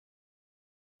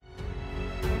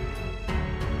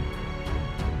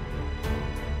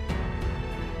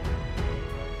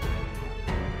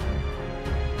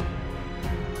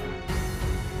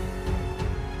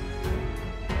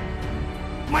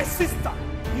My sister,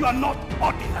 you are not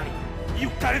ordinary.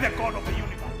 You carry the God of the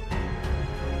universe.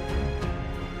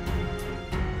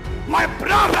 My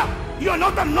brother, you are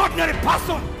not an ordinary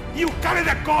person. You carry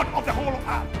the God of the whole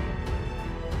earth.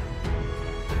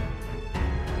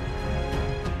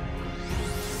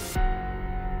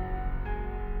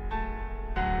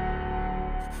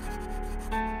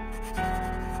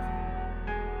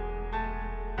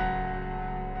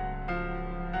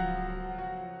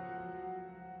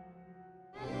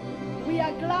 We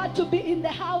are glad to be in the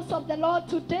house of the Lord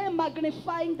today,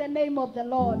 magnifying the name of the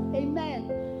Lord.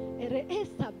 Amen. It is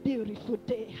a beautiful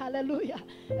day. Hallelujah.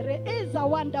 It is a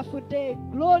wonderful day.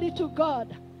 Glory to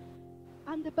God.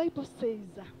 And the Bible says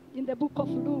in the book of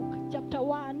Luke, chapter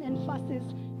 1 and verses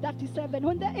 37,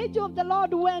 when the angel of the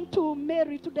Lord went to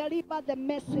Mary to deliver the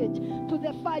message to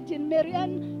the Virgin Mary,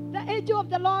 and the angel of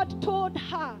the Lord told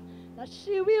her that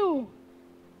she will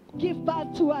give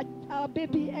birth to a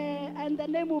baby and the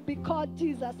name will be called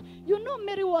Jesus. You know,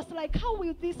 Mary was like, how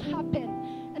will this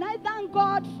happen? And I thank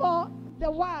God for the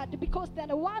word, because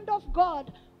the word of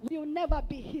God will never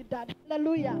be hidden.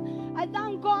 Hallelujah. I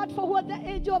thank God for what the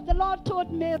angel of the Lord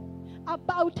told Mary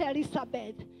about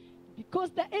Elizabeth,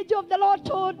 because the angel of the Lord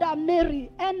told Mary,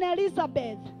 and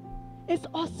Elizabeth is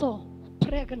also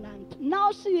pregnant.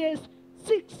 Now she is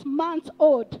 6 months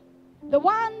old. The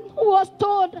one who was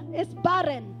told is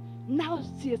barren. Now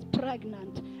she is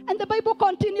pregnant. And the Bible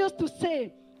continues to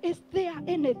say, is there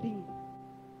anything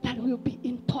that will be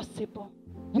impossible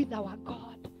with our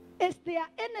God? Is there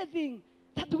anything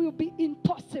that will be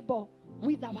impossible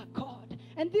with our God?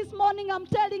 And this morning I'm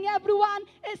telling everyone,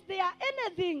 is there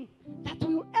anything that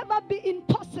will ever be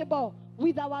impossible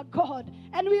with our God?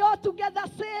 And we all together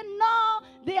say, no,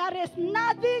 there is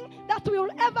nothing that will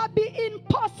ever be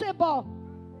impossible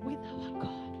with our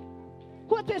God.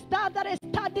 What is that is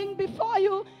standing before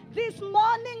you this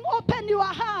morning? Open your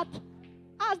heart.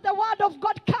 As the word of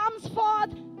God comes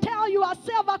forth, tell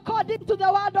yourself according to the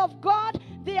word of God,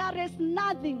 there is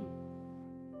nothing.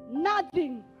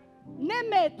 Nothing.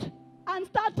 Name it and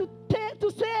start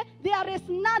to say there is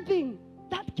nothing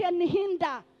that can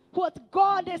hinder what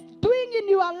God is doing in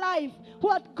your life,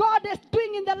 what God is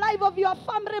doing in the life of your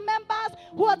family members,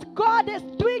 what God is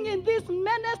doing in this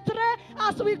ministry.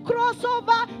 As we cross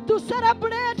over to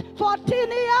celebrate 14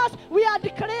 years, we are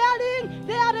declaring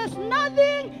there is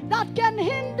nothing that can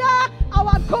hinder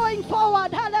our going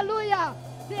forward. Hallelujah.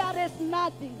 There is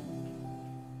nothing.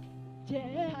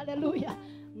 Yeah, hallelujah.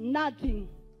 Nothing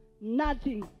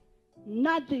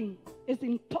is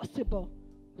impossible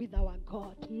with our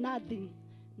God. Nothing.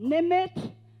 Name it,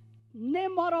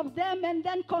 name all of them, and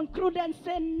then conclude and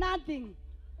say nothing.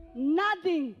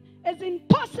 Nothing is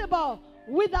impossible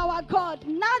with our God.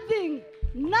 Nothing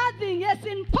is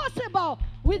impossible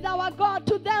with our God.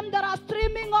 To them that are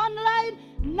streaming online,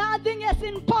 nothing is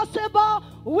impossible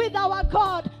with our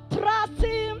God. Trust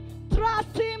Him,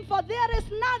 for there is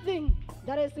nothing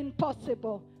that is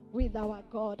impossible with our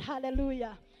God.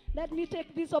 Hallelujah. Let me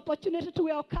take this opportunity to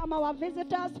welcome our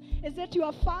visitors. Is it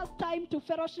your first time to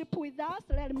fellowship with us?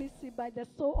 Let me see by the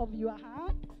soul of your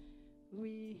heart.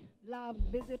 We love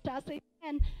visitors.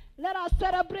 And let us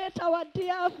celebrate our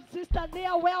dear sister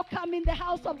there. Welcome in the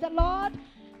house of the Lord.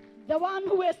 The one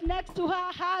who is next to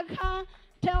her, hug her.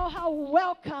 Tell her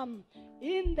welcome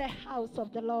in the house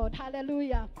of the Lord.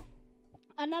 Hallelujah.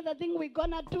 Another thing we're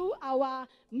going to do, our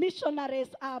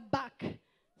missionaries are back.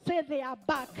 Say they are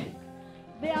back.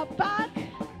 They are back.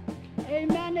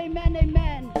 Amen, amen,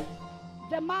 amen.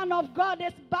 The man of God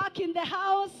is back in the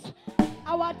house.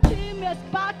 Our team is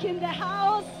back in the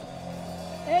house.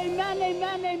 Amen,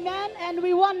 amen, amen. And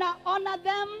we want to honor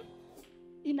them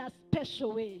in a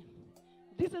special way.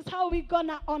 This is how we're going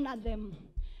to honor them.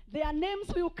 Their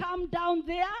names will come down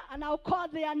there, and I'll call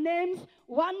their names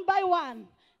one by one.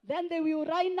 Then they will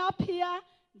line up here.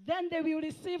 Then they will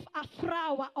receive a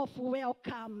flower of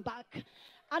welcome back.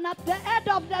 And at the end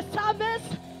of the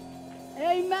service,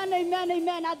 amen, amen,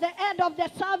 amen. At the end of the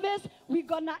service, we're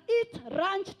going to eat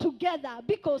lunch together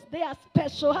because they are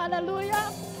special. Hallelujah.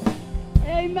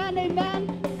 Amen,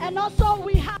 amen. And also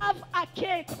we have a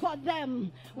cake for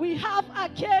them. We have a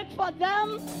cake for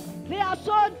them. They are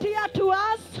so dear to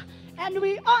us. And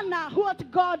we honor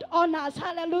what God honors.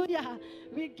 Hallelujah.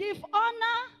 We give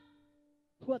honor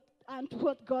what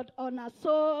God honors.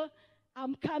 So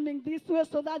I'm coming this way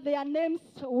so that their names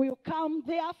will come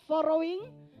there following.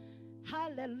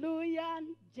 Hallelujah.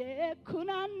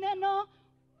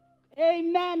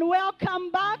 Amen.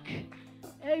 Welcome back.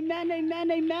 Amen, amen,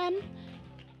 amen.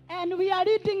 And we are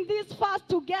reading this fast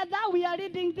together. We are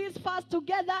reading this fast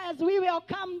together as we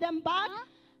welcome them back.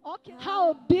 Okay.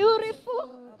 How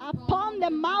beautiful upon the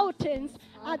mountains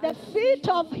at the feet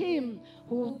of him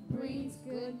who brings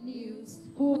good news,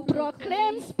 who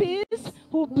proclaims peace,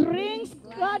 who brings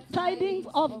glad tidings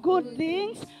of good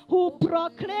things, who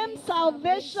proclaims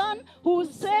salvation, who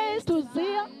says to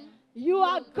Zion, you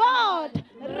are God,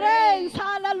 reigns.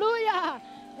 Hallelujah.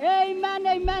 Amen,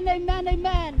 amen, amen,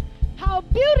 amen. How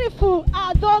beautiful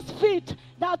are those feet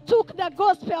that took the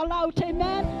gospel out.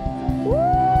 Amen. Woo!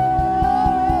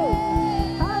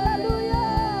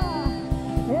 Hallelujah.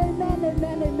 Amen,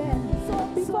 amen, amen. So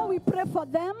before we pray for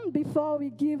them, before we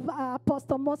give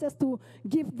Apostle Moses to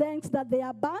give thanks that they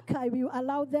are back, I will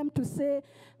allow them to say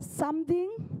something.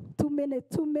 2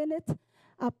 minutes.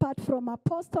 Apart from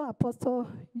Apostle,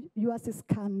 yours is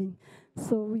coming.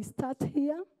 So we start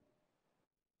here.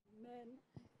 Amen.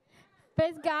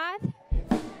 Praise God.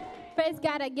 Praise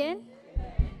God again.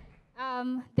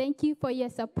 Thank you for your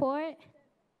support.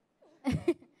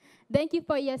 Thank you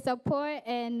for your support,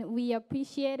 and we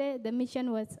appreciate it. The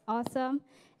mission was awesome,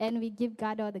 and we give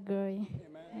God all the glory.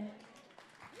 Amen.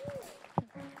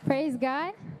 Praise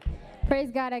God.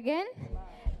 Praise God again.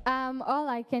 All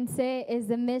I can say is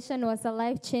the mission was a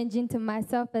life-changing to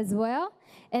myself as well.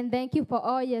 And thank you for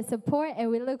all your support,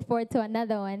 and we look forward to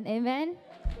another one. Amen.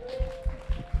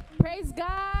 Praise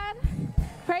God.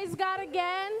 Praise God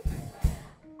again.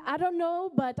 I don't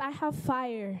know, but I have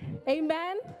fire.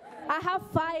 Amen. I have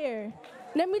fire.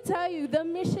 Let me tell you, the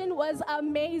mission was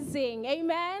amazing.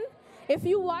 Amen. If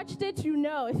you watched it, you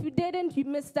know. If you didn't, you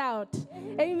missed out.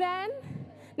 Amen.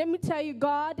 Let me tell you,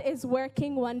 God is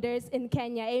working wonders in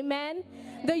Kenya. Amen.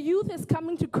 The youth is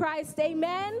coming to Christ.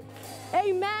 Amen.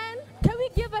 Amen. Can we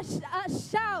give a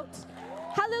shout?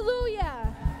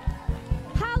 Hallelujah.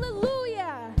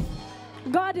 Hallelujah.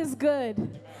 God is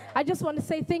good. I just want to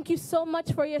say thank you so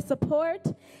much for your support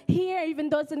here, even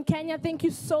those in Kenya. Thank you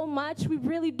so much. We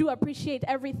really do appreciate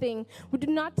everything. We do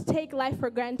not take life for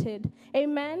granted.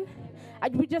 Amen.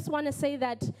 We just want to say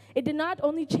that it did not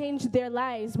only change their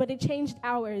lives, but it changed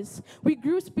ours. We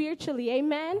grew spiritually,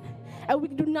 amen? And we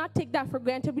do not take that for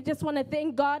granted. We just want to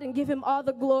thank God and give him all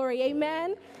the glory,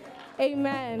 amen?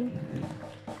 Amen.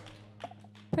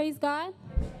 Praise God.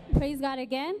 Praise God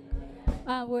again.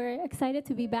 We're excited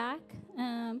to be back.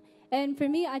 And for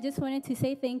me, I just wanted to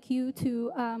say thank you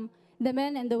to the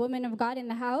men and the women of God in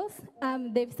the house.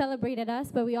 They've celebrated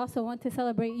us, but we also want to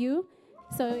celebrate you.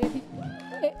 So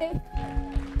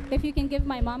if you can give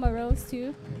my mom a rose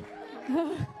too.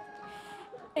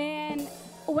 And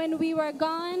when we were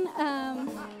gone,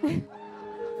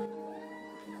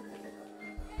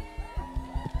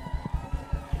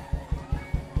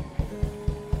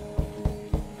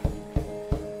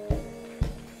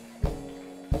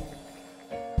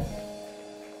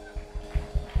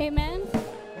 amen.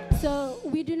 So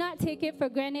we do not take it for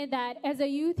granted that as a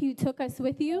youth, you took us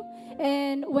with you.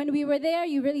 And when we were there,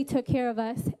 you really took care of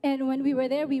us. And when we were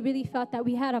there, we really felt that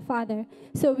we had a father.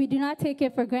 So we do not take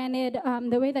it for granted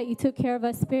the way that you took care of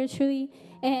us spiritually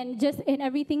and just in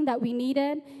everything that we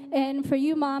needed. And for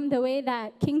you, Mom, the way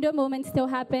that Kingdom Moments still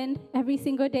happened every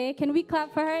single day. Can we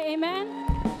clap for her? Amen.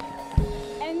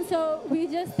 And so we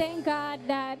just thank God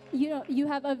that you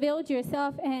have availed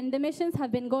yourself, and the missions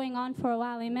have been going on for a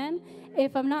while, amen?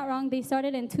 If I'm not wrong, they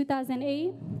started in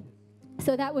 2008,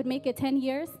 so that would make it 10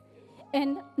 years.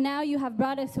 And now you have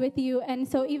brought us with you, and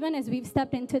so even as we've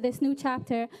stepped into this new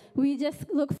chapter, we just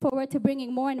look forward to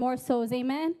bringing more and more souls,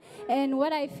 amen? And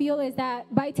what I feel is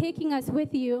that by taking us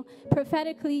with you,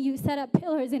 prophetically you set up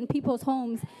pillars in people's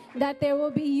homes, that there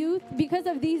will be youth. Because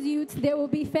of these youths, there will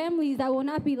be families that will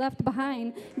not be left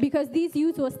behind, because these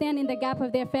youths will stand in the gap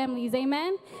of their families,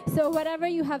 amen? So whatever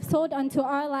you have sold unto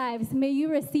our lives, may you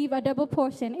receive a double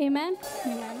portion, amen?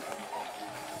 Amen.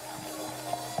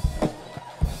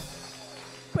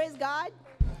 Praise God.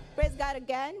 Praise God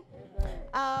again.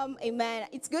 Amen.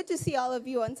 It's good to see all of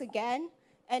you once again.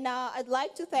 And I'd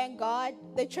like to thank God,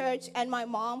 the church, and my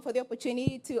mom for the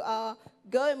opportunity to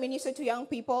go and minister to young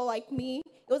people like me.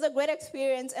 It was a great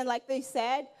experience. And like they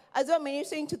said, as we're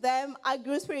ministering to them, I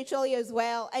grew spiritually as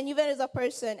well, and even as a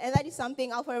person. And that is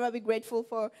something I'll forever be grateful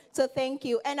for. So thank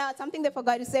you. And something they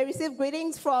forgot to say, receive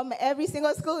greetings from every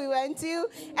single school we went to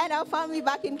and our family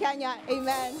back in Kenya.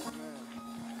 Amen.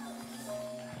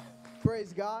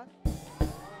 Praise God.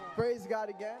 Praise God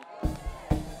again.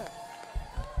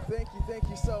 Thank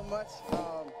you so much.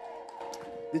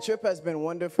 The trip has been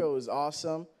wonderful. It was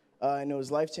awesome, and it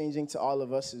was life-changing to all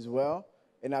of us as well.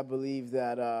 And I believe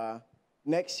that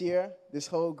next year, this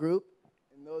whole group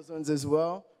and those ones as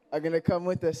well are going to come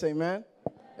with us. Amen.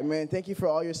 Amen. Thank you for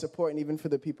all your support, and even for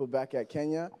the people back at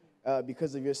Kenya.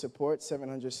 Because of your support,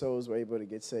 700 souls were able to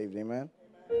get saved. Amen.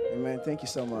 Amen. Thank you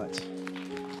so much.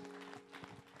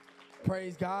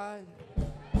 Praise God.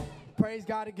 Praise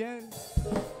God again.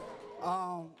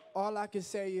 All I can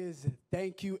say is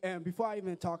thank you. And before I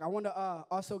even talk, I want to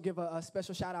also give a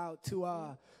special shout out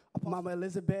to Mama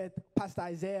Elizabeth, Pastor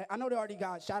Isaiah. I know they already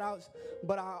got shout outs,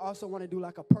 but I also want to do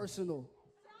like a personal.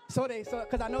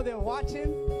 Because I know they're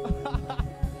watching.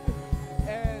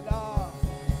 And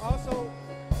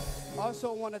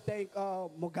also want to thank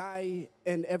Mogai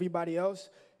and everybody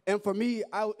else. And for me,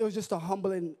 it was just a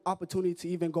humbling opportunity to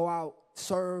even go out,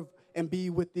 serve, and be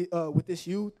with this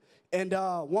youth. And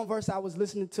one verse I was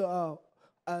listening to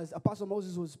as Apostle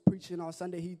Moses was preaching on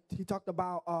Sunday, he talked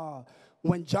about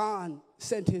when John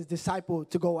sent his disciple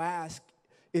to go ask,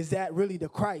 is that really the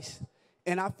Christ?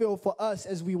 And I feel for us,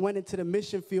 as we went into the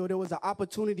mission field, there was an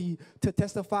opportunity to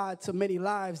testify to many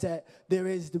lives that there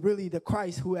is really the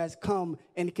Christ who has come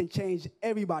and it can change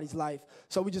everybody's life.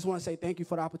 So we just want to say thank you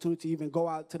for the opportunity to even go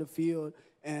out to the field,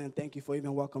 and thank you for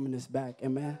even welcoming us back.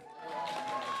 Amen.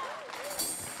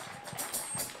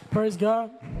 Praise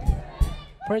God.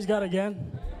 Praise God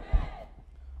again.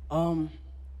 I'm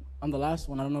the last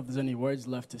one. I don't know if there's any words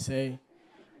left to say,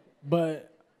 but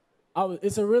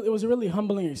it was a really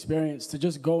humbling experience to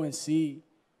just go and see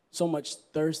so much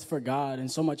thirst for God and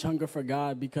so much hunger for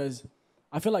God, because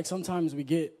I feel like sometimes we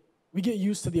get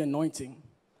used to the anointing.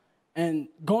 And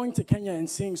going to Kenya and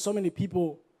seeing so many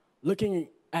people looking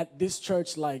at this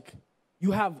church like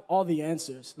you have all the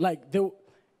answers. Like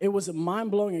it was a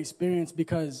mind-blowing experience,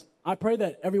 because I pray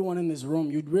that everyone in this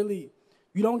room, you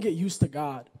don't get used to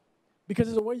God. Because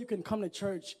there's a way you can come to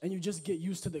church and you just get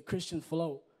used to the Christian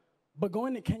flow. But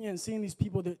going to Kenya and seeing these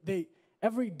people,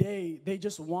 every day, they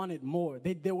just wanted more.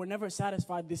 They were never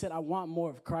satisfied. They said, I want more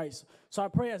of Christ. So I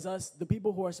pray as us, the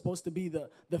people who are supposed to be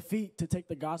the feet to take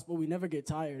the gospel, we never get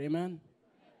tired. Amen?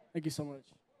 Thank you so much.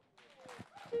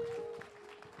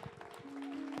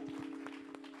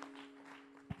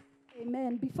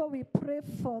 Amen. Before we pray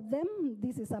for them,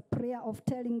 this is a prayer of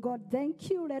telling God,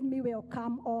 thank you. Let me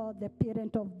welcome all the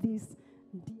parents of this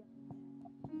dear.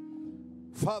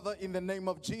 Father, in the name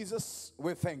of Jesus,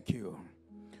 we thank you.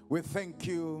 We thank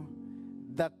you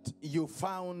that you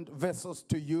found vessels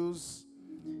to use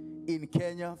in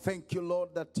Kenya. Thank you,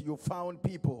 Lord, that you found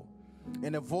people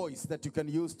and a voice that you can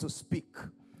use to speak.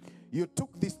 You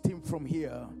took this team from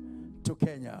here to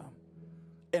Kenya.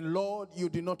 And Lord, you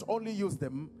did not only use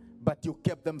them, but you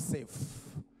kept them safe.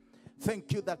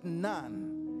 Thank you that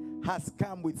none has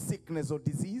come with sickness or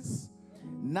disease.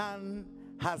 None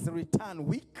has returned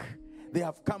weak. They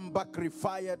have come back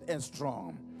refired and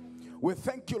strong. We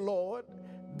thank you, Lord,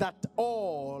 that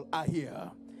all are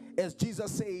here. As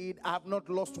Jesus said, I have not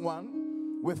lost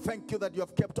one. We thank you that you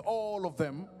have kept all of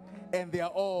them, and they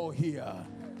are all here.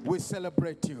 We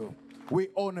celebrate you. We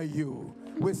honor you.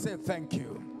 We say thank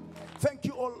you. Thank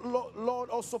you, Lord,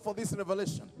 also for this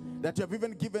revelation that you have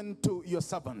even given to your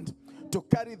servant to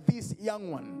carry this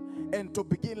young one and to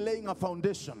begin laying a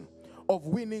foundation of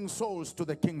winning souls to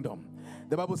the kingdom.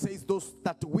 The Bible says those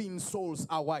that win souls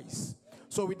are wise.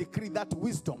 So we decree that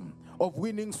wisdom of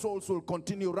winning souls will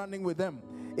continue running with them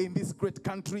in this great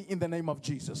country in the name of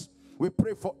Jesus. We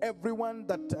pray for everyone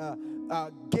that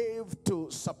gave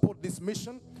to support this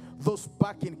mission, those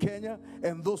back in Kenya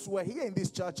and those who are here in this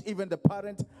church, even the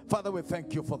parent. Father, we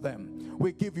thank you for them.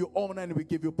 We give you honor and we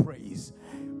give you praise.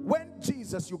 When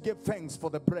Jesus, you gave thanks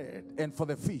for the bread and for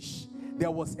the fish,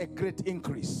 there was a great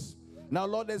increase. Now,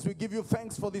 Lord, as we give you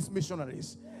thanks for these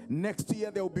missionaries, next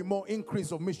year there will be more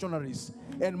increase of missionaries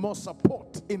and more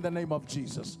support in the name of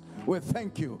Jesus. We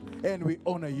thank you and we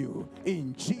honor you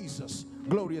in Jesus'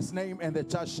 glorious name. And the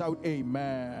church shout,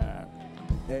 amen.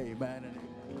 Amen.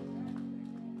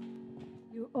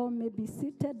 You all may be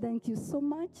seated. Thank you so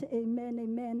much. Amen,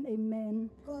 amen, amen.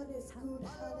 God is good.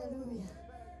 Hallelujah.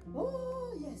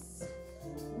 Oh, yes.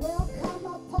 Welcome,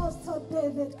 Apostle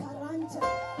David Karanja.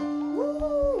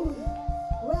 Woo.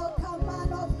 Welcome,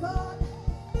 man of God.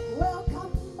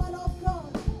 Welcome, man of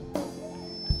God.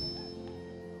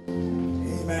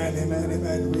 Amen, amen,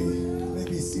 amen. We may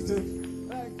be seated.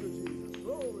 Thank you,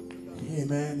 Jesus.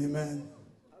 Amen, amen.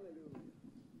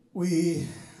 We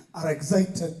are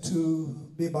excited to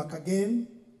be back again.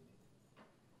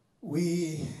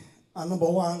 We are, number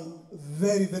one,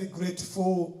 very, very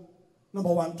grateful,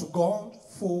 number one, to God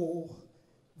for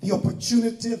the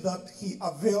opportunity that he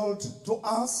availed to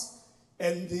us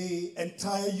and the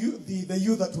entire youth, the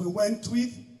youth that we went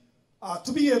with,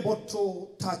 to be able to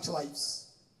touch lives.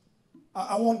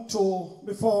 I want to,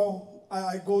 before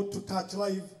I go to touch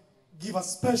life, give a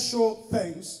special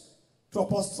thanks to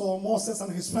Apostle Moses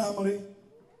and his family.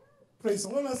 Praise the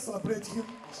Lord. Let's celebrate him.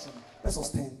 Let's all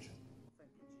stand.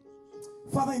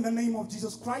 Father, in the name of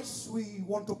Jesus Christ, we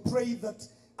want to pray that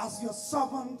as your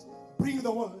servant bring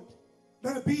the word,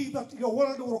 Let it be that your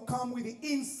word will come with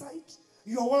insight.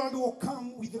 Your word will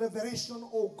come with revelation,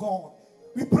 oh God.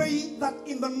 We pray that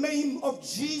in the name of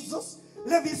Jesus,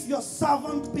 let this your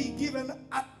servant be given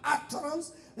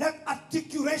utterance. Let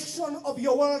articulation of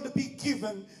your word be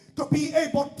given to be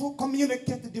able to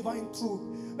communicate the divine truth.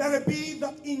 Let it be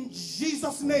that in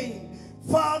Jesus' name,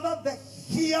 Father, the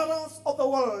hearers of the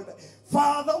word,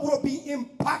 Father, will be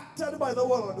impacted by the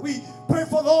word. We pray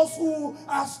for those who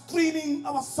are streaming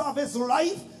our service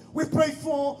live. We pray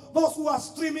for those who are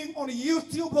streaming on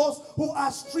YouTube, those who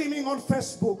are streaming on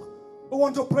Facebook. We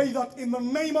want to pray that in the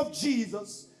name of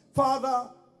Jesus, Father,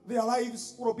 their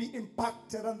lives will be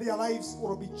impacted and their lives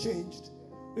will be changed.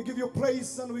 We give you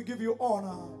praise and we give you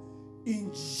honor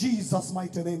in Jesus'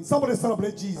 mighty name. Somebody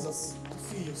celebrate Jesus to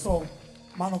see you. So,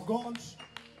 man of God,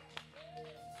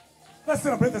 let's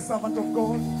celebrate the servant of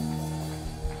God.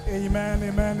 Amen,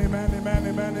 amen, amen, amen,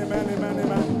 amen, amen, amen,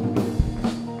 amen.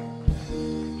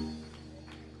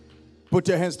 Put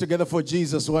your hands together for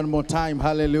Jesus one more time.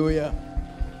 Hallelujah.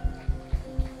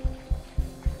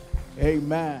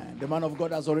 Amen. The man of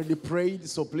God has already prayed,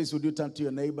 so please would you turn to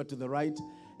your neighbor to the right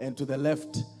and to the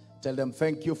left. Tell them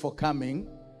thank you for coming.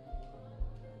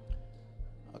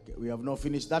 Okay, we have not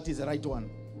finished. That is the right one.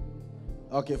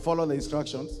 Okay, follow the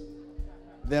instructions.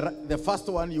 The first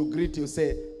one you greet, you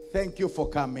say thank you for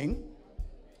coming.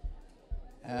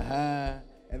 And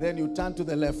then you turn to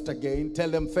the left again. Tell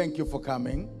them thank you for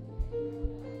coming.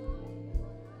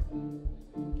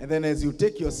 And then as you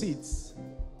take your seats,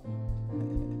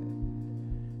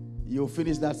 you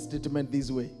finish that statement this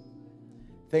way.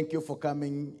 Thank you for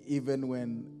coming even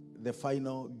when the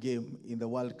final game in the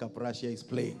World Cup Russia is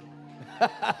playing.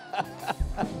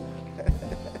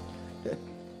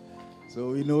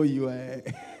 So we know you are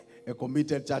a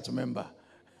committed church member.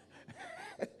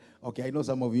 Okay, I know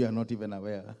some of you are not even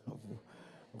aware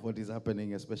of what is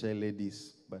happening, especially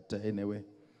ladies. But anyway,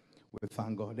 we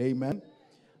thank God. Amen.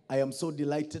 I am so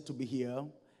delighted to be here,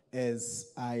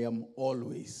 as I am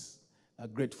always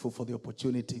grateful for the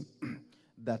opportunity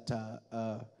that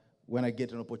when I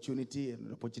get an opportunity, and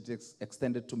an opportunity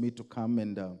extended to me to come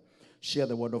and share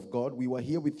the word of God. We were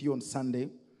here with you on Sunday,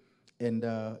 and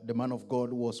the man of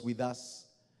God was with us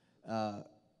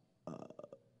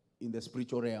in the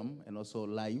spiritual realm and also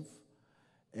live.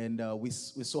 And we're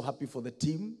so happy for the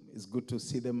team. It's good to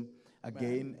see them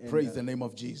again. Praise the name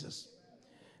of Jesus.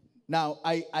 Now,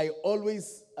 I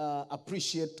always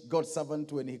appreciate God's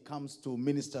servant when he comes to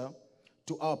minister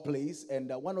to our place.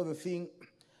 And one of the things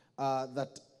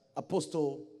that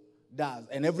Apostle does,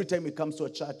 and every time he comes to a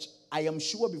church, I am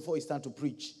sure before he starts to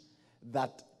preach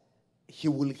that he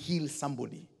will heal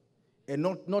somebody. And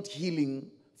not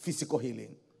healing, physical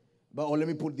healing. But let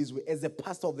me put it this way. As a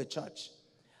pastor of the church,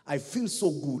 I feel so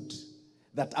good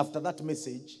that after that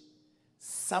message,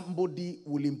 somebody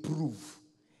will improve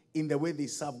in the way they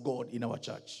serve God in our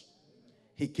church.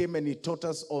 He came and he taught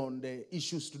us on the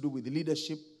issues to do with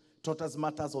leadership, taught us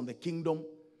matters on the kingdom,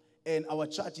 and our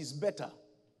church is better.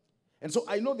 And so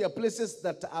I know there are places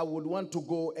that I would want to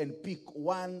go and pick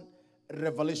one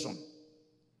revelation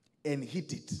and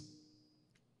hit it.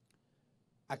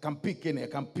 I can pick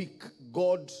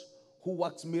God who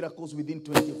works miracles within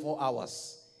 24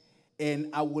 hours. And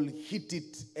I will hit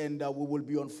it, and we will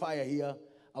be on fire here.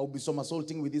 I will be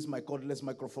somersaulting with my cordless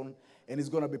microphone, and it's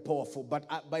going to be powerful. But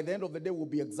by the end of the day, we'll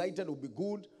be excited, we'll be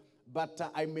good. But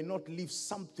I may not leave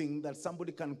something that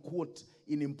somebody can quote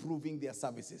in improving their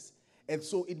services. And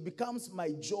so it becomes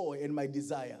my joy and my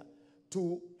desire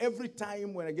to, every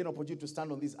time when I get an opportunity to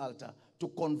stand on this altar, to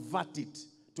convert it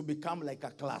to become like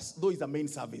a class, though it's a main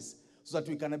service, so that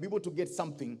we can be able to get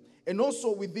something. And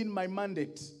also within my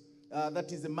mandate,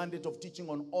 that is the mandate of teaching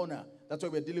on honor. That's why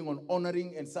we're dealing on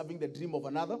honoring and serving the dream of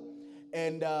another.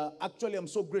 And actually, I'm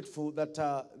so grateful that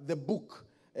the book,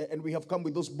 and we have come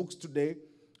with those books today.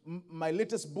 My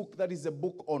latest book, that is a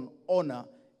book on honor,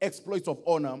 exploits of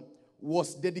honor,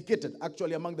 was dedicated.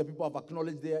 Actually, among the people I've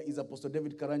acknowledged there is Apostle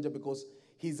David Karanja, because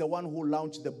he's the one who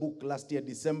launched the book last year,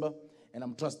 December. And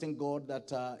I'm trusting God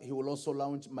that he will also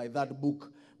launch my third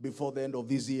book before the end of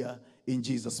this year in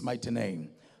Jesus' mighty name.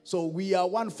 So we are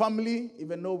one family,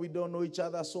 even though we don't know each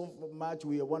other so much,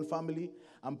 we are one family.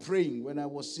 I'm praying when I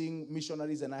was seeing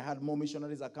missionaries, and I had more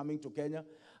missionaries are coming to Kenya.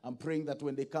 I'm praying that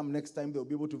when they come next time, they'll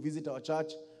be able to visit our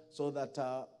church, so that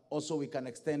also we can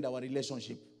extend our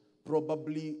relationship.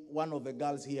 Probably one of the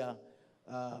girls here,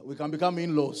 we can become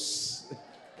in-laws.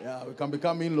 Yeah, we can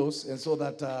become in-laws, and so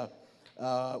that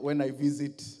when I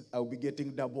visit, I'll be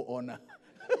getting double honor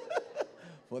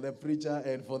for the preacher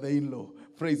and for the in-law.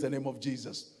 Praise the name of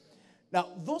Jesus. Now,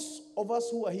 those of us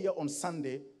who are here on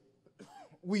Sunday,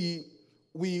 we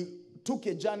took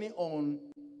a journey on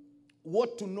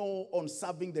what to know on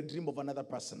serving the dream of another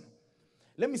person.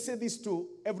 Let me say this to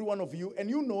every one of you, and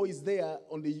you know it's there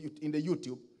on in the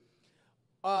YouTube.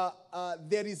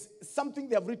 There is something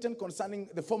they have written concerning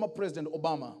the former President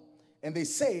Obama, and they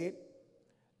say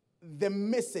the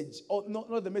message, or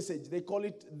not the message, they call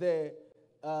it the,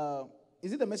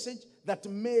 is it the message that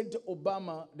made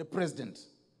Obama the president?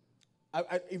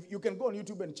 If you can go on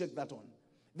YouTube and check that one.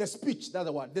 The speech, that's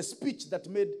the word, the speech that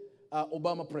made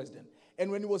Obama president. And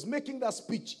when he was making that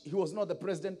speech, he was not the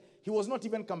president. He was not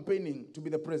even campaigning to be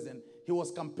the president. He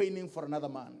was campaigning for another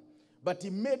man. But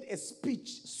he made a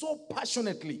speech so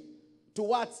passionately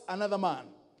towards another man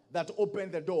that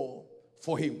opened the door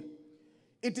for him.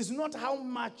 It is not how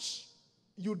much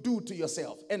you do to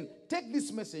yourself. And take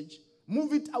this message,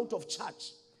 move it out of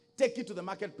church, take it to the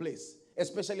marketplace,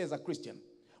 especially as a Christian.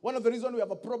 One of the reasons we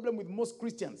have a problem with most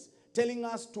Christians telling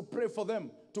us to pray for them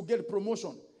to get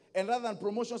promotion, and rather than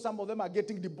promotion, some of them are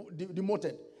getting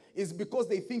demoted, is because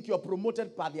they think you are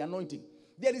promoted by the anointing.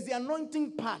 There is the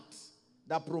anointing part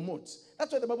that promotes.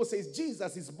 That's why the Bible says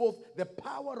Jesus is both the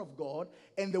power of God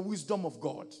and the wisdom of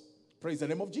God. Praise the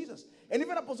name of Jesus. And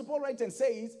even Apostle Paul writes and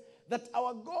says that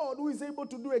our God, who is able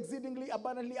to do exceedingly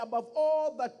abundantly above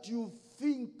all that you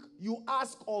think, you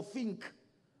ask or think.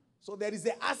 So there is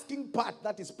the asking part,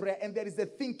 that is prayer, and there is the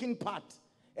thinking part.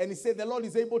 And he said the Lord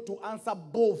is able to answer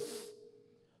both.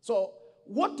 So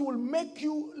what will make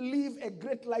you live a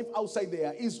great life outside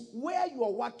there is where you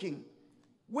are working,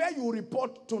 where you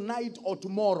report tonight or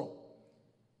tomorrow.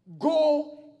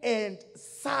 Go and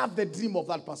serve the dream of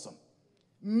that person.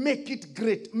 Make it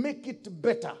great. Make it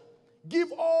better.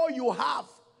 Give all you have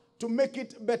to make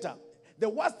it better. The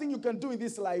worst thing you can do in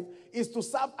this life is to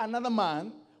serve another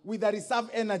man with a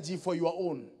reserve energy for your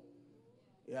own.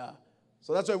 Yeah.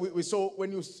 So that's why we saw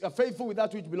when you are faithful with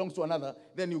that which belongs to another,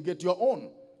 then you get your own.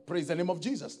 Praise the name of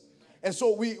Jesus. And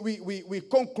so we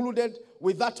concluded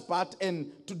with that part,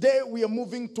 and today we are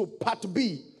moving to part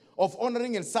B of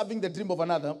honoring and serving the dream of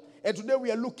another. And today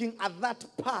we are looking at that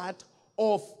part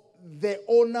of the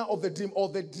owner of the dream, or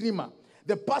the dreamer.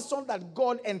 The person that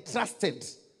God entrusted.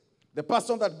 The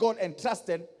person that God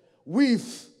entrusted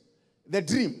with the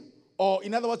dream. Or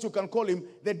in other words, you can call him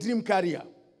the dream carrier.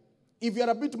 If you're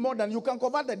a bit modern, you can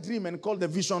convert the dream and call the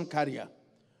vision carrier.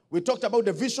 We talked about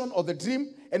the vision or the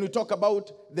dream, and we talk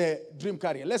about the dream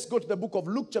carrier. Let's go to the book of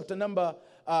Luke, chapter number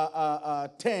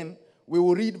 10. We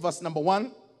will read verse number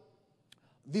 1.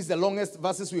 These are the longest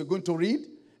verses we are going to read,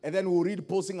 and then we'll read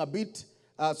pausing a bit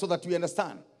so that we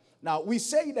understand. Now, we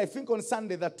said, I think on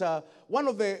Sunday, that one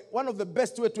of the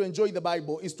best way to enjoy the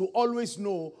Bible is to always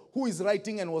know who is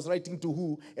writing and was writing to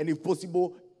who, and if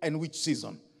possible, and which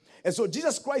season. And so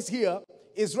Jesus Christ here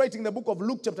is writing the book of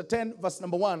Luke chapter 10, verse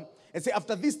number 1, and say,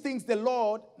 after these things the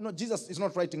Lord, no, Jesus is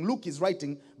not writing, Luke is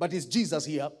writing, but it's Jesus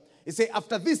here. He say,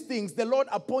 after these things the Lord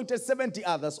appointed 70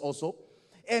 others also,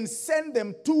 and sent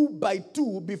them 2 by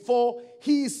 2 before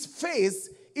his face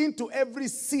into every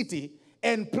city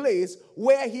and place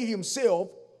where he himself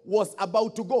was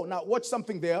about to go. Now, watch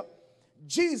something there.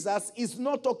 Jesus is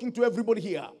not talking to everybody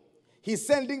here. He's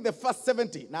sending the first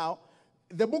 70. Now,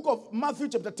 the book of Matthew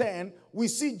chapter 10, we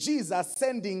see Jesus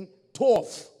sending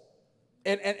 12.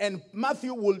 And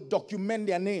Matthew will document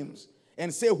their names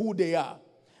and say who they are.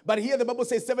 But here the Bible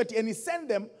says 70, and he sent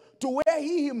them to where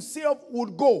he himself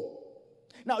would go.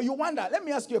 Now, you wonder, let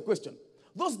me ask you a question.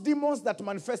 Those demons that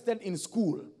manifested in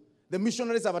school, the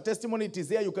missionaries have a testimony, it is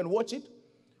there, you can watch it.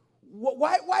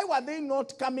 Why were they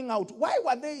not coming out? Why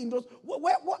were they in those?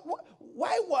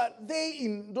 Why were they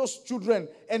in those children?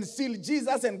 And still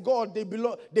Jesus and God,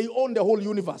 they own the whole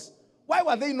universe. Why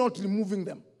were they not removing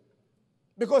them?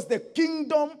 Because the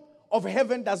kingdom of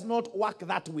heaven does not work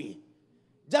that way.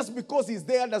 Just because he's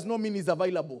there does not mean he's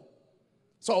available.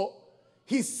 So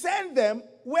he sent them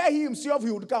where he himself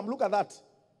he would come. Look at that.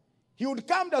 He would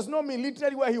come does not mean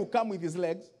literally where he would come with his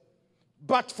legs.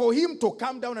 But for him to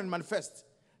come down and manifest,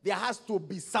 there has to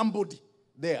be somebody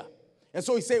there. And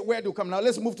so he said, where do you come? Now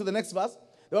let's move to the next verse.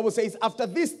 The Bible says, after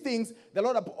these things, the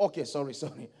Lord... Okay, sorry.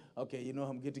 Okay, you know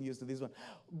I'm getting used to this one.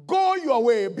 Go your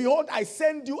way. Behold, I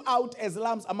send you out as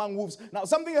lambs among wolves. Now,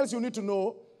 something else you need to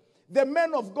know. The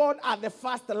men of God are the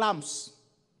first lambs.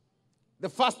 The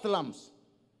first lambs.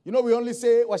 You know, we only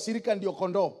say, washirika ndio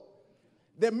kondoo.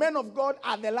 The men of God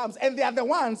are the lambs. And they are the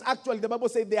ones, actually, the Bible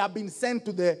says they have been sent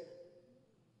to the...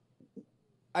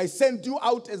 I sent you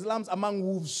out as lambs among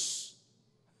wolves.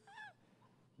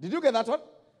 Did you get that one?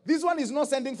 This one is not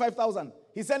sending 5,000.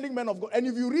 He's sending men of God. And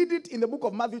if you read it in the book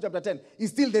of Matthew chapter 10,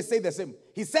 they say the same.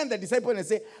 He sent the disciple and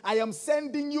say, I am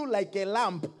sending you like a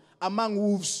lamb among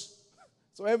wolves.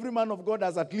 So every man of God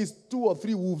has at least 2 or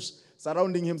 3 wolves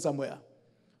surrounding him somewhere.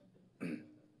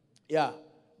 Yeah.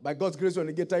 By God's grace, when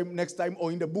you get time next time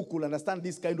or in the book, you'll understand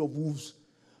this kind of wolves.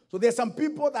 So there's some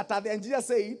people that are there, and Jesus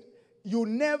said, you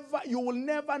will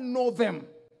never know them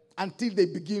until they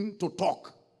begin to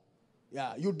talk.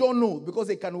 Yeah, you don't know because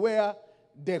they can wear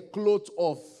the clothes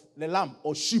of the lamb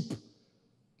or sheep.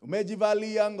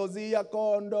 Umejivalia ngozi ya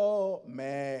kondo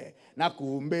me na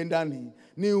kumbe ndani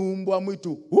ni umbwa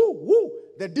mwitu.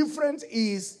 The difference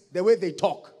is the way they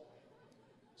talk.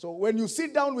 So when you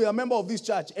sit down with a member of this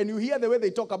church and you hear the way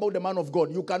they talk about the man of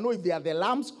God, you can know if they are the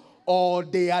lambs or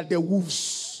they are the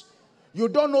wolves. You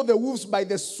don't know the wolves by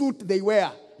the suit they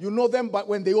wear. You know them but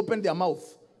when they open their mouth.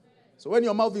 So when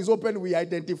your mouth is open, we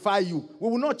identify you.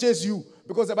 We will not chase you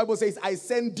because the Bible says, I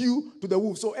send you to the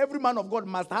wolves. So every man of God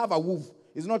must have a wolf.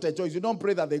 It's not a choice. You don't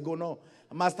pray that they go, no.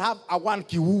 Must have a one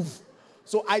key wolf.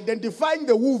 So identifying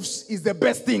the wolves is the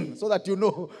best thing so that you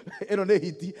know,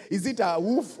 is it a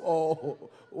wolf or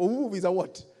wolf is a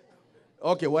what?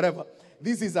 Okay, whatever.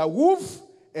 This is a wolf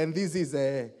and this is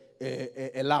a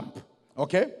lamp.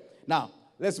 Okay? Now,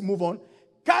 let's move on.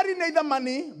 Carry neither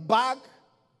money, bag,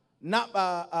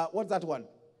 what's that one?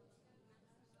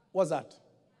 What's that?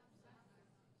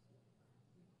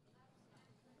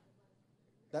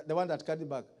 The one that carried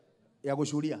bag.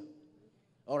 Yagoshuria.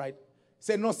 All right.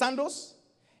 Say no sandals.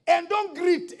 And don't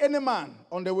greet any man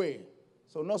on the way.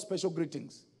 So no special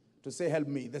greetings to say help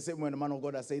me. The same way the man of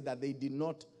God has said that they did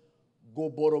not go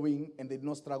borrowing and they did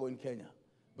not struggle in Kenya.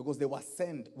 Because they were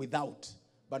sent without.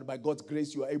 But by God's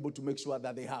grace, you are able to make sure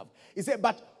that they have. He said,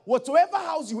 but whatsoever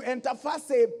house you enter, first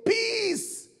say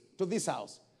peace to this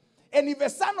house. And if a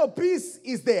son of peace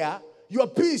is there, your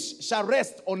peace shall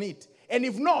rest on it. And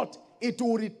if not, it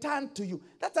will return to you.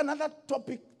 That's another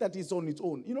topic that is on its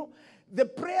own. You know, the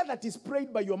prayer that is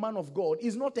prayed by your man of God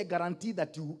is not a guarantee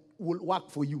that you will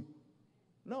work for you.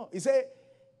 No, he said,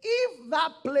 if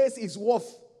that place is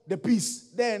worth the peace,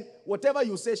 then whatever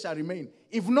you say shall remain.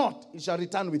 If not, it shall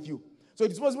return with you. So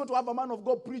it is possible to have a man of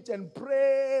God preach and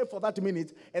pray for that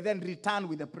minute and then return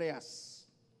with the prayers.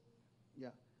 Yeah,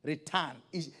 return.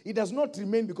 It does not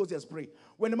remain because he has prayed.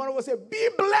 When the man of God says, be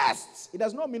blessed, it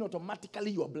does not mean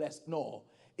automatically you are blessed. No,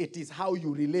 it is how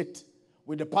you relate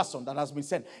with the person that has been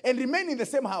sent. And remain in the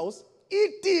same house,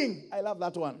 eating. I love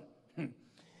that one.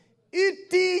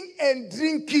 Eating and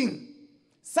drinking.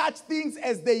 Such things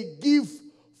as they give,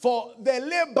 for the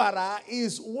laborer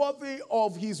is worthy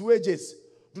of his wages.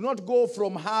 Do not go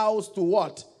from house to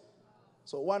what?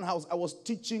 So one house, I was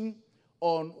teaching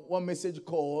on one message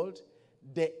called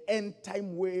the end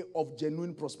time way of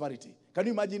genuine prosperity. Can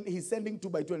you imagine? He's sending 2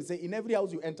 by 2 and say, in every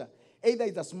house you enter, either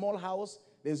it's a small house,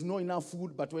 there's no enough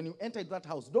food, but when you enter that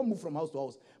house, don't move from house to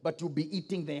house, but you'll be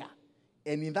eating there.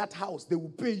 And in that house, they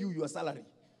will pay you your salary.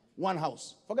 One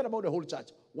house. Forget about the whole church.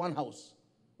 One house.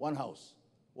 One house.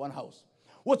 One house.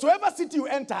 Whatsoever city you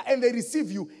enter and they receive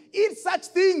you, eat such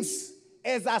things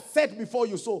as are set before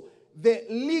you. So the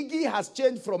ligi has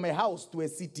changed from a house to a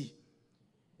city.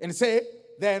 And say,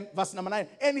 then, verse number 9,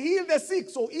 and heal the sick.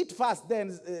 So eat fast,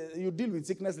 then you deal with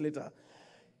sickness later.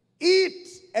 Eat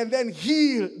and then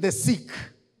heal the sick.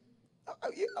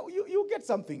 You get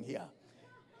something here.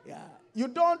 Yeah. You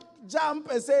don't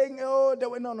jump and saying, oh,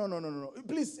 no.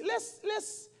 Please,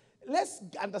 let's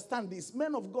understand this.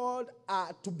 Men of God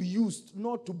are to be used,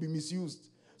 not to be misused.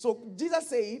 So Jesus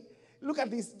said, look at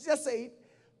this. Jesus said,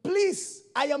 please,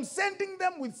 I am sending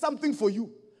them with something for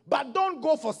you. But don't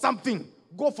go for something.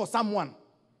 Go for someone.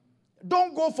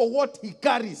 Don't go for what he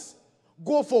carries.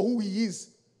 Go for who he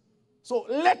is. So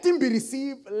let him be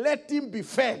received. Let him be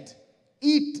fed.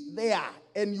 Eat there.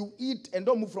 And you eat and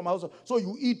don't move from house. So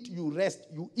you eat, you rest,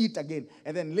 you eat again.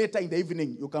 And then later in the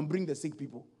evening, you can bring the sick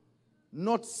people.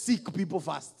 Not sick people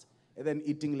first. And then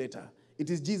eating later. It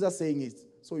is Jesus saying it.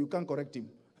 So you can't correct him.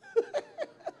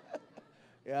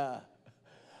 Yeah.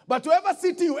 But whoever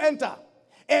city you enter,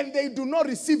 and they do not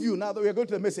receive you, now that we are going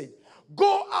to the message,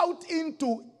 go out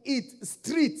into its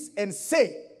streets and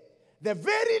say, the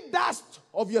very dust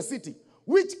of your city,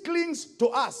 which clings to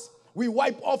us, we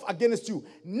wipe off against you.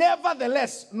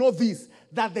 Nevertheless, know this,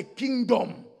 that the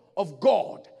kingdom of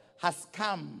God has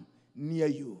come near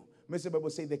you. Many Bible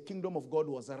say the kingdom of God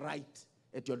was right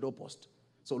at your doorpost.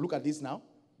 So look at this now.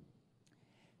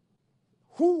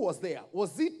 Who was there?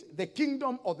 Was it the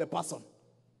kingdom or the person?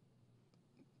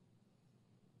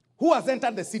 Who has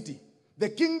entered the city? The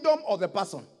kingdom or the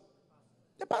person?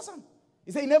 The person.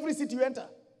 He said, in every city you enter.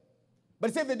 But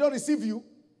he said, if they don't receive you,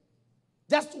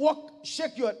 just walk,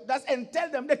 shake your dust, and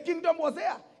tell them the kingdom was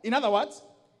there. In other words,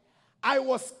 I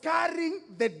was carrying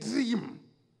the dream.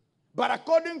 But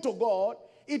according to God,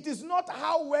 it is not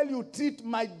how well you treat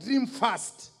my dream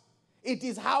first. It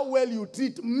is how well you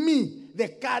treat me, the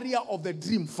carrier of the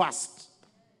dream, first.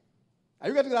 Are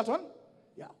you getting that one?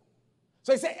 Yeah.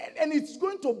 So he said, and it's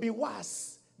going to be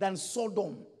worse than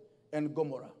Sodom and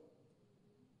Gomorrah.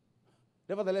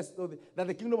 Nevertheless, that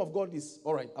the kingdom of God is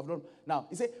all right. I've not now.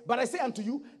 He said, but I say unto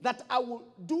you that I will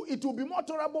do it will be more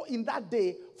tolerable in that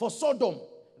day for Sodom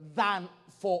than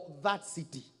for that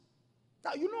city.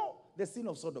 Now you know the sin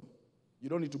of Sodom. You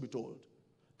don't need to be told.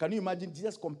 Can you imagine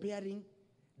Jesus comparing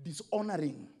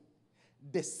dishonoring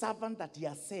the servant that he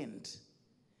has sent,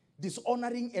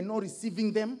 dishonoring and not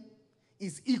receiving them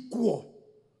is equal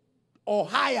or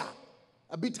higher,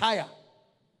 a bit higher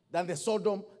than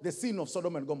the sin of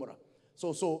Sodom and Gomorrah.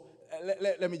 So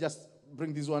let me just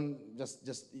bring this one,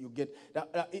 just you get,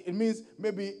 it means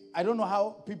maybe, I don't know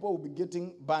how people will be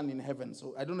getting burned in heaven,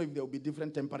 so I don't know if there will be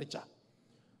different temperature.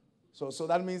 So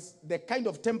that means the kind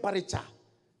of temperature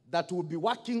that will be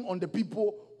working on the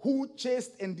people who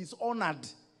chased and dishonored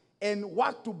and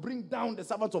worked to bring down the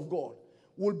servants of God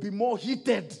will be more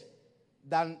heated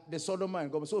than the Sodom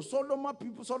and Gomorrah. So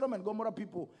Sodom and Gomorrah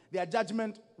people, their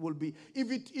judgment will be,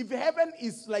 if heaven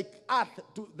is like earth,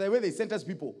 to the way they sentence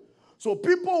people. So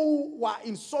people who were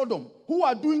in Sodom, who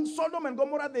are doing Sodom and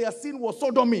Gomorrah, their sin was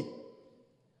sodomy.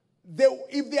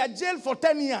 If they are jailed for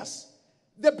 10 years,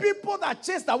 the people that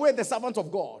chased away the servants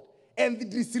of God and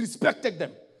disrespected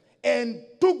them and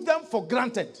took them for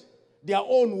granted, their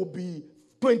own will be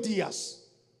 20 years.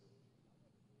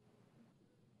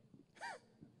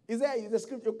 Is the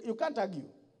scripture? You can't argue.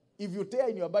 If you tear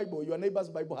in your Bible, your neighbor's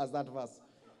Bible has that verse.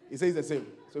 It says the same.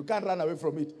 So you can't run away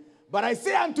from it. But I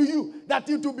say unto you that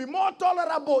it will be more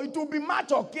tolerable. It will be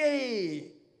much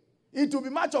okay. It will be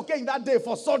much okay in that day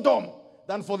for Sodom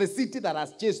than for the city that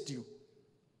has chased you.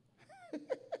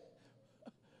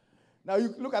 Now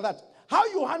you look at that. How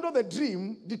you handle the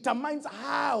dream determines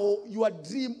how your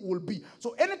dream will be.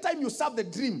 So anytime you serve the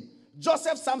dream,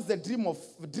 Joseph serves the dream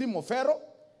of Pharaoh,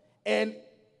 and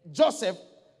Joseph's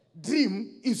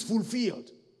dream is fulfilled.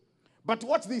 But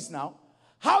watch this now.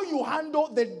 How you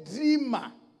handle the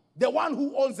dreamer, the one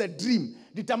who owns the dream,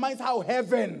 determines how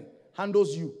heaven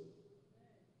handles you.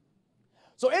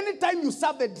 So anytime you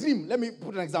serve the dream, let me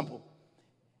put an example.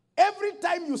 Every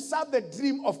time you serve the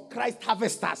dream of Christ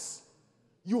harvesters,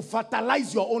 you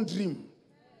fertilize your own dream.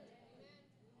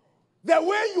 The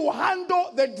way you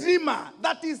handle the dreamer,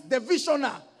 that is the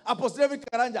visioner, Apostle David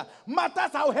Karanja,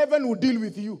 matters how heaven will deal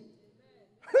with you.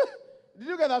 Did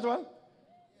you get that one?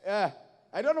 Yeah.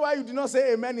 I don't know why you did not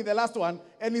say amen in the last one,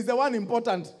 and it's the one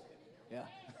important. Yeah.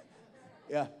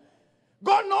 Yeah.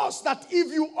 God knows that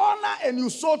if you honor and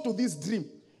you sow to this dream,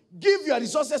 give your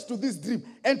resources to this dream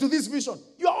and to this vision,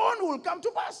 your own will come to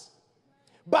pass.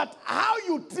 But how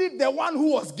you treat the one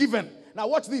who was given. Now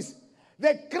watch this.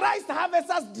 The Christ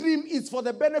harvester's dream is for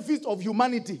the benefit of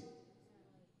humanity.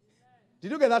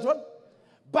 Did you get that one?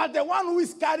 But the one who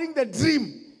is carrying the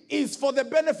dream is for the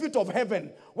benefit of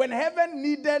heaven. When heaven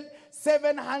needed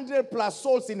 700 plus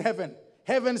souls in heaven,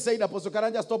 heaven said, Apostle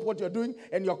Karanja, stop what you're doing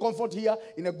and your comfort here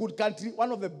in a good country.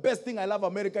 One of the best things I love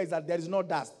America is that there is no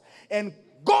dust. And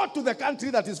go to the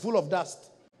country that is full of dust.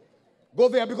 Go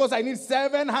there because I need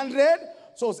 700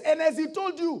 souls. And as he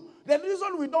told you, the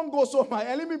reason we don't go so much,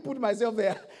 and let me put myself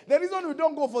there, the reason we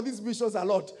don't go for these missions a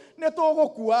lot,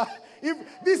 if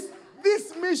these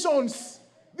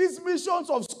missions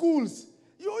of schools,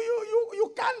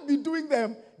 you can't be doing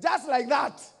them just like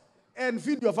that and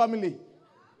feed your family.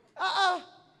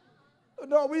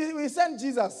 No, we send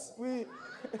Jesus. We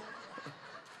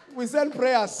send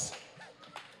prayers.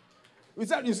 We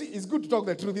said, you see, it's good to talk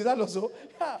the truth. Is that also?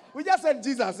 Yeah. We just said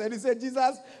Jesus. And he said,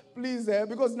 Jesus, please,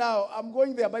 because now I'm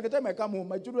going there. By the time I come home,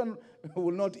 my children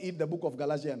will not eat the book of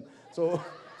Galatians. So,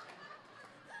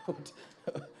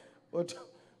 what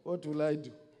will I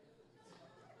do?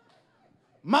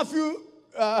 Matthew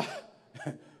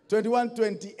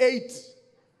 21:28.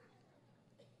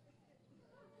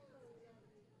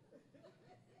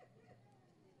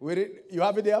 You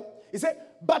have it there? He said,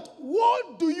 but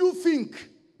what do you think?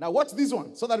 Now watch this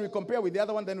one so that we compare with the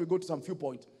other one, then we go to some few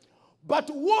points. But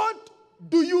what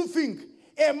do you think?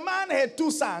 A man had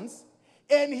 2 sons,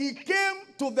 and he came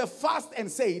to the first and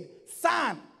said,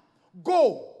 son,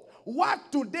 go,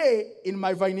 work today in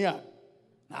my vineyard.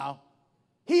 Now,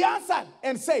 he answered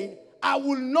and said, I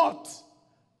will not.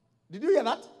 Did you hear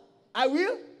that? I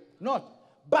will not.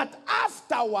 But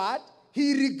afterward,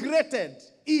 he regretted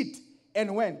it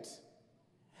and went.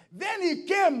 Then he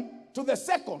came to the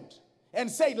second and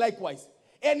said likewise.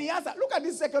 And he answered, look at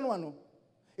this second one.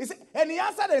 He said, and he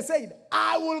answered and said,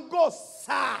 I will go,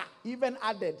 sir. He even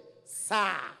added, sir.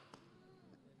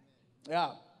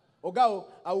 Yeah. Ogao,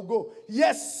 I will go.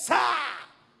 Yes, sir.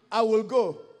 I will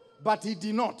go. But he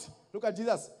did not. Look at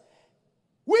Jesus.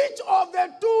 Which of the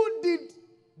two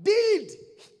did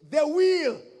the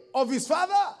will of his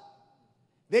father?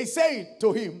 They say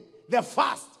to him, the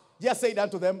first. Jesus said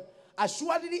unto them,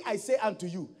 assuredly I say unto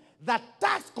you, that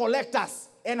tax collectors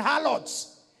and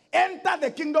harlots enter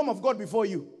the kingdom of God before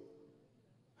you.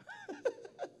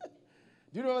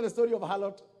 Do you remember the story of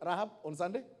harlot Rahab on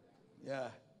Sunday? Yeah.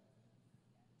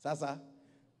 Sasa,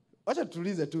 wacha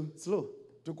tulize tu, slow.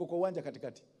 Tuko kwa uwanja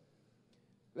katikati.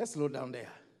 Let's slow down there.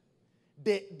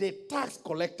 The tax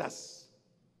collectors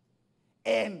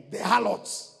and the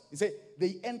harlots, he said,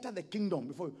 they enter the kingdom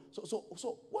before you.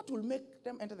 So what will make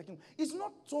them enter the kingdom? It's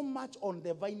not so much on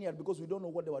the vineyard because we don't know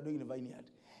what they were doing in the vineyard.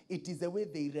 It is the way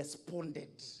they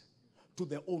responded to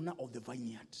the owner of the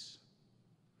vineyard.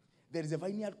 There is a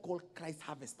vineyard called Christ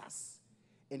Harvesters.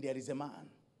 And there is a man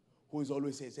who is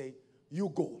always say, you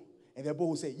go. And the boy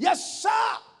will say, yes,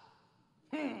 sir.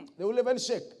 They will even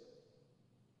shake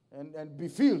and be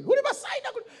filled.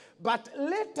 But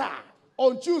later,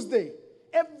 on Tuesday,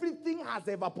 everything has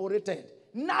evaporated.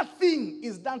 Nothing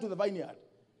is done to the vineyard.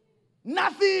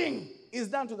 Nothing is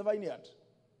done to the vineyard.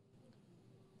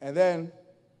 And then,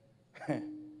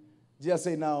 Jesus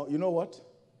said, now, you know what?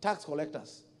 Tax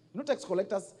collectors. You know, tax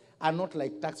collectors are not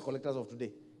like tax collectors of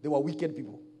today. They were wicked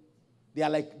people. They are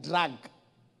like drug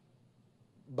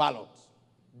ballots.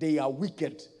 They are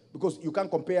wicked. Because you can't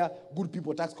compare good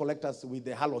people, tax collectors, with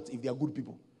the harlots if they are good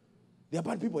people. They are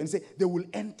bad people. And say they will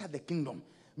enter the kingdom.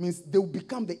 Means they will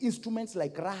become the instruments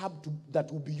like Rahab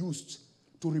that will be used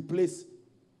to replace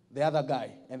the other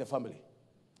guy and the family.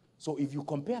 So if you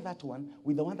compare that one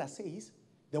with the one that says,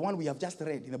 the one we have just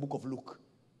read in the book of Luke,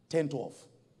 10:12,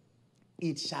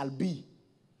 it shall be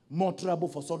more trouble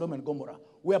for Sodom and Gomorrah,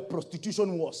 where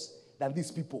prostitution was, than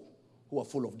these people who are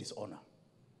full of dishonor.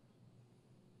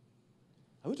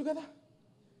 Are we together?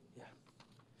 Yeah.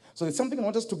 So there's something I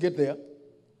want us to get there.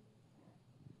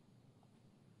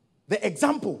 The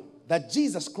example that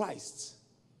Jesus Christ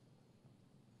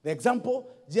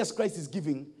is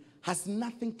giving has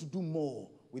nothing to do more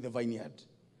with the vineyard,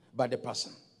 but the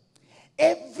person.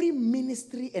 Every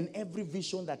ministry and every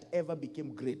vision that ever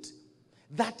became great,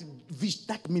 that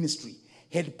ministry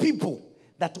had people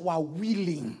that were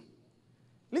willing.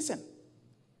 Listen.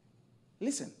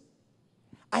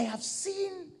 I have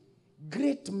seen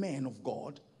great men of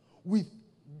God with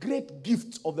great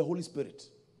gifts of the Holy Spirit.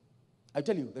 I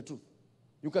tell you the truth.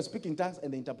 You can speak in tongues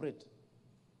and they interpret.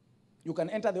 You can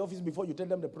enter the office before you tell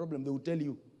them the problem. They will tell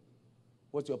you,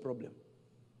 what's your problem?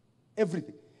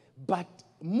 Everything. But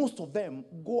most of them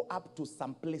go up to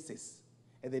some places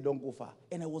and they don't go far.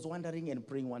 And I was wondering and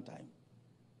praying one time.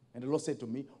 And the Lord said to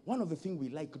me, one of the things we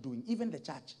like doing, even the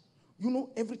church, you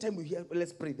know, every time we hear,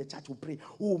 let's pray, the church will pray.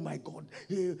 Oh my God,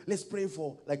 let's pray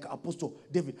for, like Apostle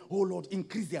David. Oh Lord,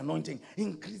 increase the anointing,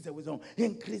 increase the wisdom,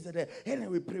 increase the, and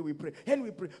we pray, and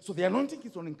we pray. So the anointing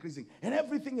keeps on increasing, and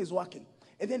everything is working.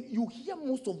 And then you hear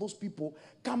most of those people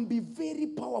can be very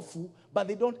powerful, but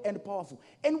they don't end powerful.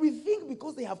 And we think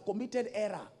because they have committed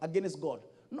error against God.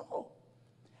 No.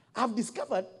 I've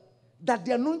discovered that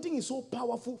the anointing is so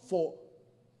powerful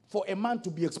for a man to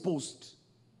be exposed.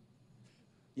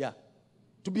 Yeah.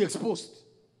 To be exposed.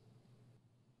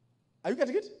 Are you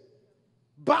getting it?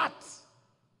 But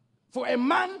for a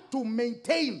man to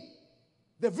maintain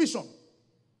the vision,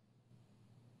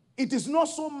 it is not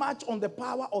so much on the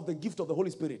power of the gift of the Holy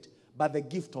Spirit, but the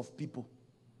gift of people.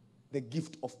 The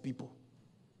gift of people.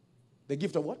 The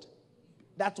gift of what?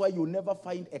 That's why you'll never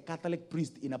find a Catholic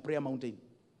priest in a prayer mountain.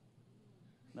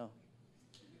 No.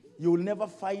 You will never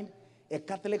find a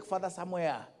Catholic father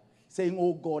somewhere saying,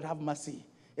 oh God, have mercy.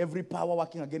 Every power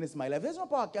working against my life. There's no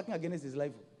power working against his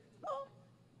life. No.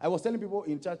 I was telling people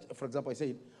in church, for example, I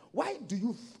said, why do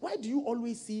you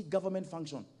always see government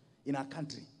function in our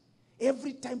country?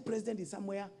 Every time president is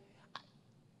somewhere,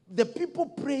 the people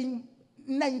praying,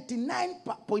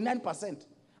 99.9%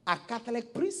 are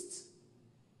Catholic priests.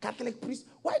 Catholic priests.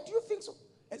 Why do you think so?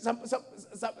 Some,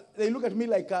 they look at me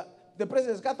like the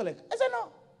president is Catholic. I said, no.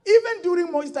 Even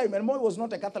during Moi's time, and Moi was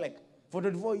not a Catholic for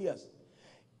 24 years.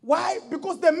 Why?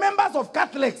 Because the members of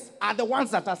Catholics are the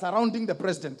ones that are surrounding the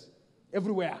president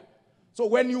everywhere. So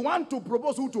when you want to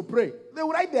propose who to pray, they will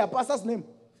write their pastor's name.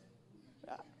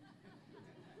 Yeah.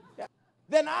 Yeah.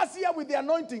 Then us here with the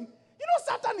anointing, you know,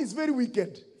 Satan is very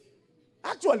wicked.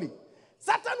 Actually,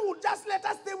 Satan would just let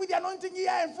us stay with the anointing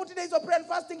here and 40 days of prayer and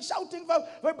fasting, shouting,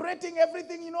 vibrating,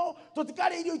 everything, you know.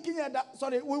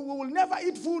 Sorry, we will never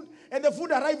eat food and the food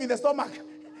arrive in the stomach.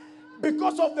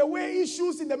 Because of the way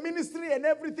issues in the ministry and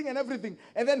everything.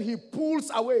 And then he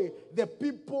pulls away the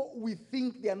people we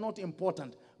think they are not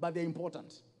important, but they're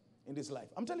important. in this life.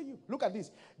 I'm telling you, look at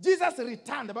this. Jesus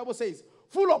returned, the Bible says,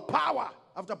 full of power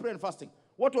after prayer and fasting.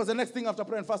 What was the next thing after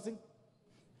prayer and fasting?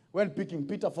 When picking,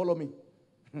 Peter, follow me.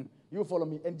 You follow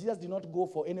me. And Jesus did not go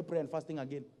for any prayer and fasting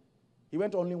again. He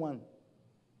went only one.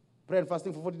 Prayer and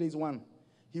fasting for 40 days, one.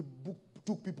 He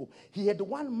took people. He had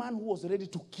one man who was ready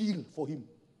to kill for him.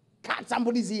 Cut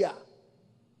somebody's ear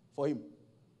for him.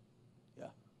 Yeah.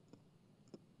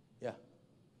 Yeah.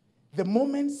 The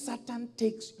moment Satan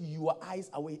takes your eyes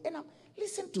away, and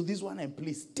listen to this one and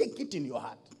please take it in your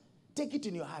heart. Take it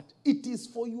in your heart. It is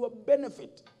for your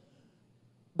benefit.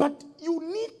 But you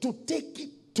need to take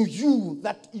it to you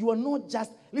that you are not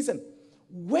just, listen,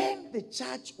 when the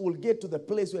church will get to the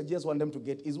place where Jesus wants them to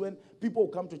get is when people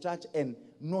will come to church and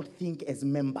not think as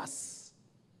members,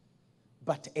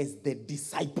 but as the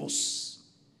disciples,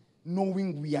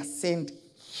 knowing we are sent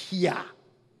here.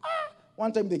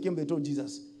 One time they came, they told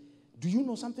Jesus, do you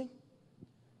know something?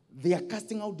 They are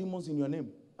casting out demons in your name.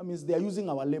 That means they are using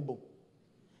our label.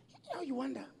 Now you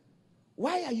wonder,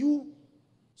 why are you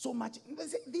so much? They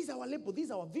say, this is our label, this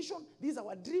is our vision, this is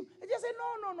our dream. And just say,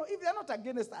 no. If they are not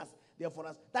against us, they are for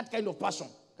us. That kind of passion.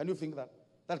 Can you think that?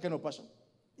 That kind of passion.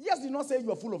 Yes, did not say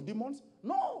you are full of demons.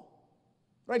 No.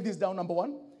 Write this down, number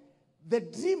one. The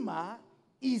dreamer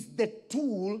is the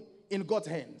tool in God's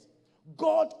hands.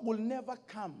 God will never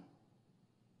come.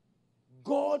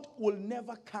 God will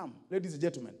never come, ladies and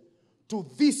gentlemen, to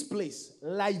this place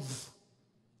live.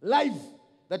 Live.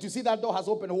 That you see that door has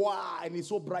opened, wow, and it's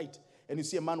so bright. And you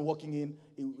see a man walking in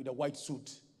with a white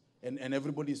suit. And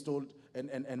everybody is told,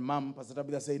 and Mom, Pastor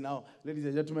Tabitha say now, ladies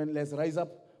and gentlemen, let's rise up.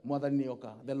 Mother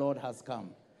Nioka, the Lord has come.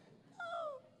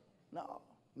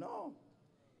 No.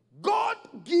 God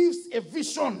gives a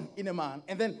vision in a man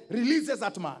and then releases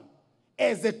that man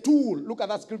as a tool. Look at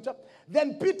that scripture.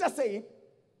 Then Peter said,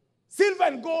 silver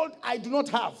and gold I do not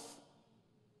have.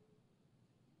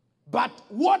 But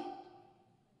what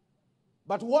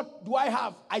do I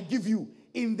have? I give you.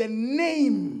 In the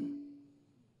name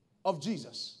of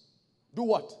Jesus. Do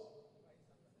what?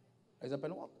 Rise up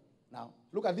and walk. Now,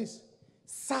 look at this.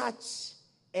 Such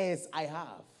as I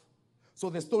have. So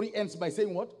the story ends by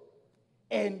saying what?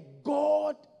 And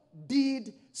God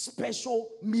did special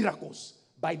miracles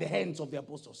by the hands of the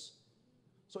apostles.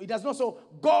 So it does not say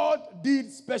God did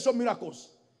special miracles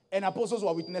and apostles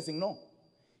were witnessing. No.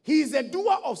 He is a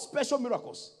doer of special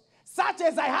miracles. Such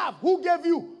as I have. Who gave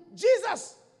you?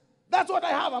 Jesus. That's what I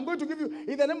have. I'm going to give you,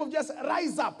 in the name of Jesus,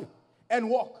 rise up and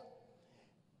walk.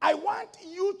 I want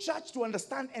you, church, to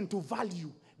understand and to value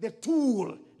the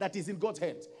tool that is in God's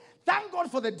hands. Thank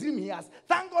God for the dream he has.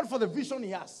 Thank God for the vision he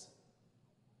has.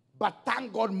 But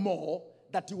thank God more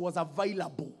that he was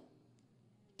available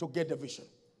to get the vision.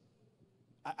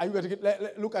 Are you going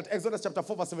to look at Exodus chapter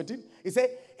 4, verse 17? It says,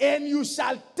 and you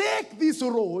shall take this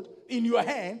road in your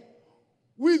hand,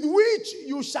 with which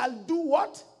you shall do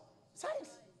what? Signs.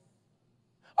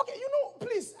 Okay,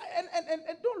 please,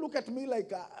 and don't look at me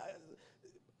like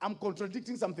I'm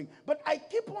contradicting something. But I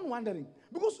keep on wondering,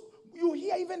 because you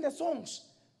hear even the songs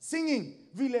singing,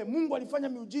 vile Mungu alifanya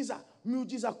miujiza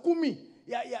 10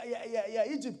 ya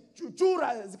Egypt,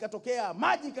 chura zikatokea,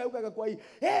 maji kayuka kwa hii.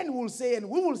 And we will say, and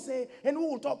we will say, and we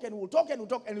will talk, and we will talk, and we will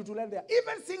talk, and it will end there.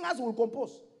 Even singers will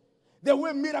compose the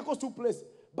way miracles took place.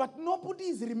 But nobody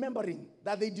is remembering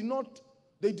that they did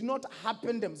not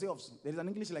happen themselves. There is an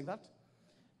English like that.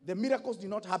 The miracles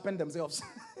did not happen themselves.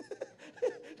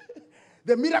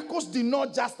 The miracles did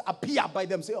not just appear by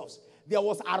themselves. There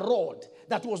was a rod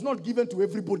that was not given to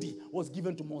everybody, was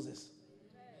given to Moses.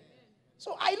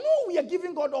 So I know we are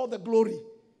giving God all the glory.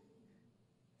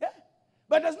 Yeah?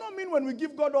 But it does not mean when we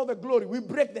give God all the glory, we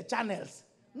break the channels.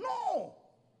 No.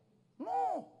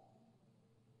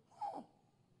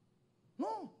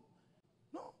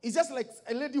 It's just like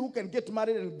a lady who can get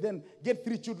married and then get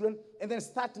 3 children and then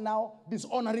start now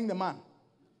dishonoring the man.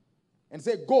 And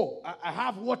say, go, I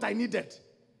have what I needed.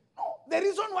 No, the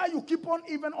reason why you keep on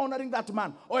even honoring that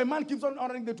man, or a man keeps on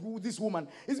honoring this woman,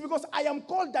 is because I am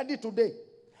called daddy today.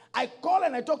 I call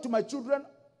and I talk to my children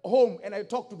home and I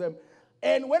talk to them.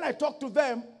 And when I talk to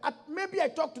them, maybe I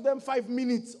talk to them 5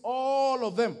 minutes, all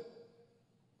of them.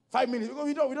 5 minutes, because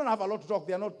we don't have a lot to talk.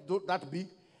 They are not that big.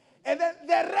 And then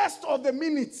the rest of the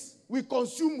minutes we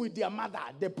consume with their mother,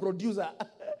 the producer.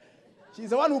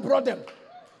 She's the one who brought them.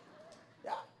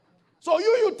 Yeah. So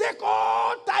you take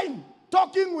all time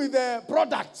talking with the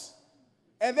products,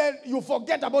 and then you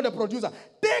forget about the producer.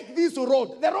 Take this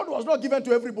road. The road was not given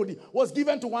to everybody. It was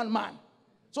given to one man.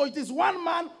 So it is one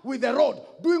man with the road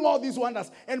doing all these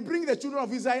wonders and bring the children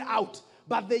of Israel out.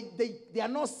 But they are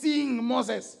not seeing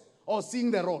Moses or seeing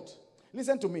the road.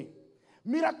 Listen to me.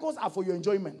 Miracles are for your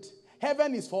enjoyment.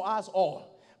 Heaven is for us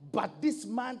all. But this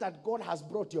man that God has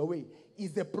brought your way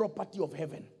is the property of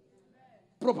heaven.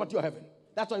 Property of heaven.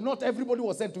 That's why not everybody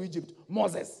was sent to Egypt.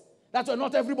 Moses. That's why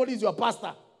not everybody is your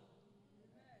pastor.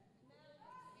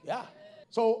 Yeah.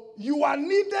 So you are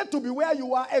needed to be where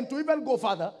you are and to even go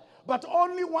further. But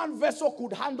only one vessel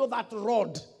could handle that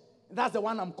rod. That's the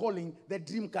one I'm calling the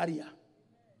dream carrier.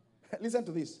 Listen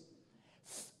to this.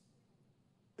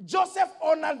 Joseph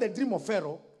honored the dream of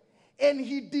Pharaoh, and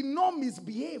he did not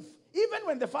misbehave. Even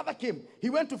when the father came, he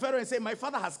went to Pharaoh and said, my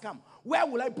father has come. Where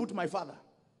will I put my father?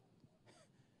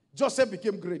 Joseph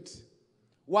became great.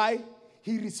 Why?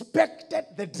 He respected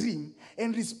the dream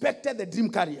and respected the dream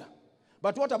carrier.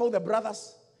 But what about the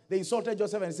brothers? They insulted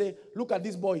Joseph and said, look at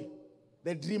this boy,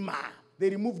 the dreamer. They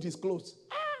removed his clothes.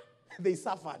 They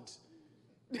suffered.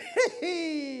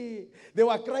 They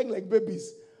were crying like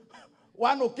babies.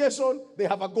 One occasion, they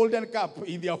have a golden cup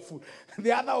in their food.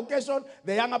 The other occasion,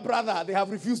 the younger brother, they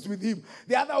have refused with him.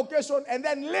 The other occasion, and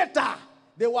then later,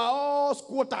 they were all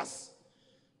squatters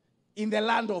in the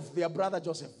land of their brother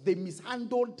Joseph. They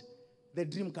mishandled the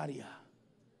dream carrier.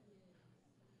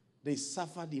 They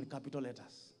suffered in capital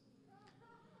letters.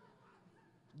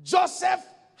 Joseph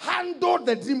handled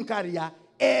the dream carrier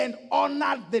and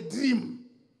honored the dream.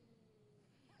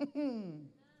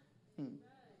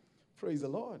 Praise the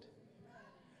Lord.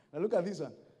 Now look at this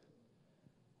one.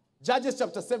 Judges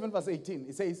chapter 7 verse 18.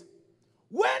 It says,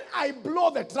 when I blow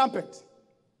the trumpet,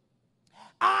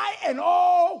 I and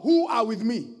all who are with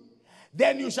me,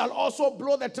 then you shall also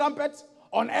blow the trumpet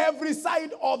on every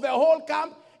side of the whole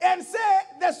camp and say,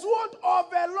 the sword of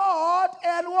the Lord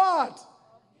and what?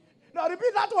 Now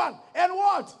repeat that one. And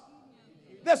what?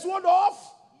 The sword of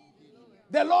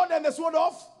the Lord and the sword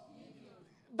of?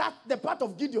 That the part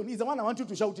of Gideon is the one I want you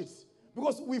to shout it.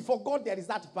 Because we forgot there is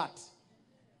that part.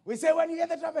 We say when you hear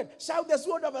the trumpet, shout the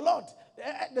sword of the Lord.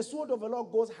 The sword of the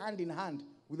Lord goes hand in hand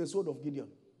with the sword of Gideon.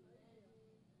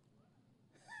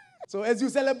 So as you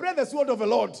celebrate the sword of the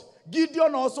Lord,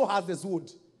 Gideon also has the sword.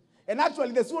 And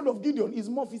actually the sword of Gideon is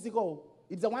more physical.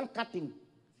 It's the one cutting.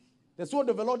 The sword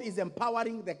of the Lord is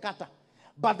empowering the cutter.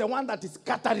 But the one that is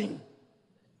cutting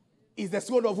is the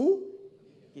sword of who?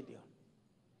 Gideon.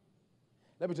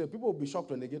 Let me tell you, people will be shocked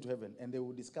when they get to heaven and they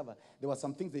will discover there were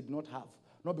some things they did not have.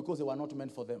 Not because they were not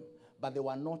meant for them, but they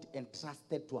were not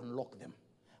entrusted to unlock them.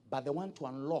 But the one to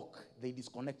unlock, they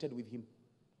disconnected with him.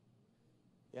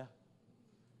 Yeah.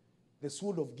 The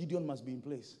sword of Gideon must be in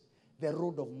place. The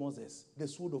rod of Moses, the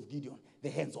sword of Gideon,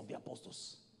 the hands of the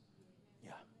apostles.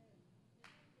 Yeah.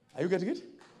 Are you getting it?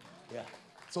 Yeah.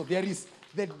 So there is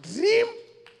the dream,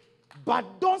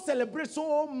 but don't celebrate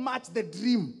so much the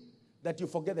dream that you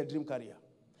forget the dream carrier.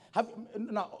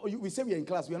 Now, we say we are in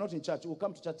class. We are not in church. We'll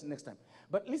come to church next time.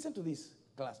 But listen to this,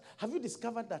 class. Have you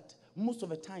discovered that most of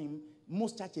the time,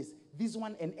 most churches, this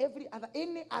one and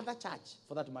any other church,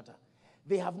 for that matter,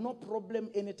 they have no problem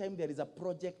anytime there is a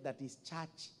project that is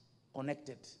church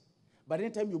connected. But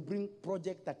anytime you bring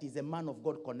project that is a man of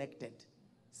God connected,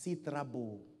 see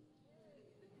trouble.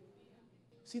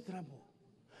 See trouble.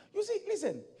 You see,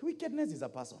 listen, wickedness is a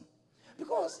person.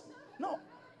 Because, no,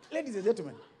 ladies and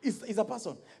gentlemen, it's a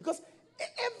person. Because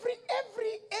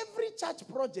every church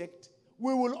project,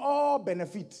 we will all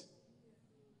benefit.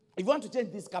 If you want to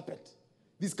change this carpet,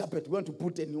 we want to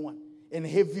put a new one, and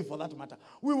heavy for that matter.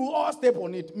 We will all step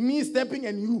on it, me stepping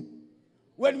and you.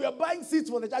 When we are buying seats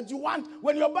for the church,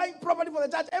 when you are buying property for the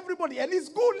church, everybody, and it's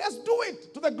good, let's do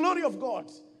it to the glory of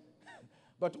God.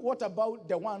 But what about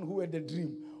the one who had the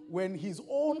dream? When his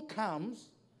own comes,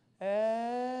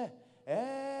 and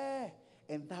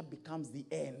that becomes the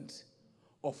end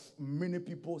of many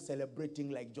people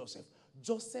celebrating like Joseph.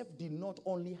 Joseph did not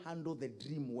only handle the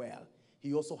dream well,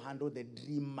 he also handled the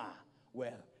dreamer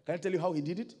well. Can I tell you how he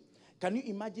did it? Can you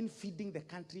imagine feeding the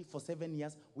country for 7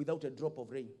 years without a drop of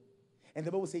rain? And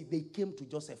the Bible says they came to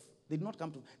Joseph. They did not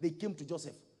come to, they came to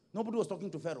Joseph. Nobody was talking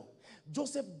to Pharaoh.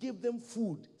 Joseph gave them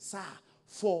food, sir,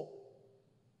 for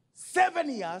 7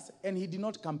 years, and he did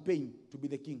not campaign to be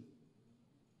the king.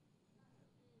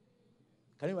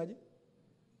 Can you imagine?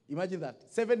 Imagine that.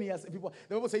 7 years, people,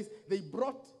 the Bible says they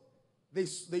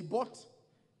bought,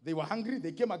 they were hungry,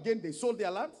 they came again, they sold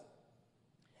their land.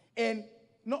 And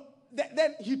no,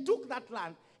 then he took that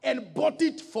land and bought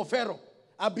it for Pharaoh.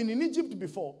 I've been in Egypt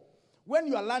before. When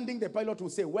you are landing, the pilot will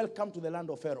say, welcome to the land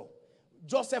of Pharaoh.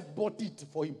 Joseph bought it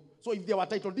for him. So if there were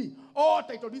title deeds, all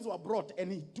title deeds were brought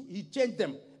and he changed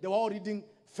them. They were all reading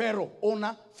Pharaoh,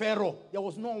 owner, Pharaoh. There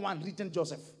was no one written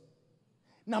Joseph.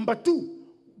 Number two,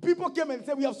 people came and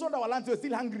said, we have sold our land, so we're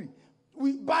still hungry.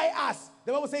 We buy us.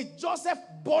 The Bible says Joseph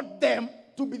bought them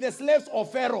to be the slaves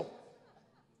of Pharaoh.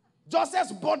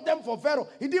 Joseph bought them for Pharaoh.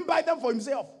 He didn't buy them for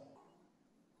himself.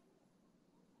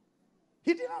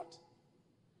 He did not.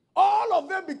 All of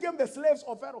them became the slaves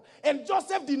of Pharaoh. And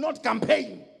Joseph did not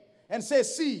campaign and say,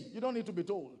 see, you don't need to be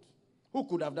told. Who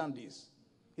could have done this?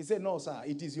 He said, no, sir,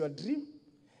 it is your dream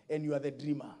and you are the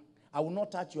dreamer. I will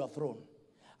not touch your throne.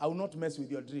 I will not mess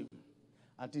with your dream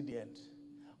until the end.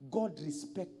 God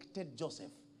respected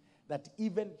Joseph, that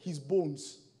even his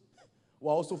bones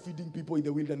were also feeding people in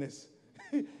the wilderness.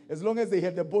 As long as they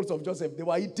had the bones of Joseph, they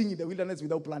were eating in the wilderness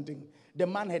without planting. The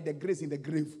man had the grace in the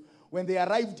grave. When they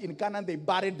arrived in Canaan, they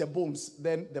buried the bones.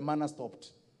 Then the manna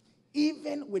stopped.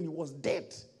 Even when he was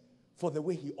dead, for the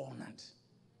way he honored.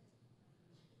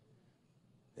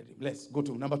 Let's go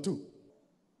to number 2.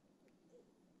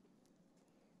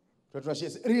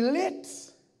 Relate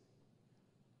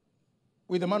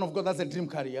with the man of God that's a dream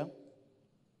carrier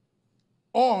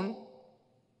on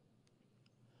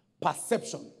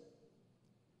perception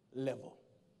level.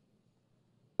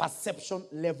 Perception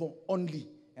level only.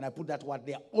 And I put that word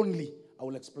there, only. I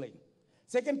will explain.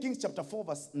 2 Kings chapter 4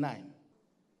 verse 9.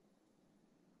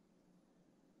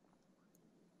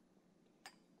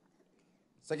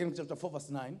 2 Kings chapter 4 verse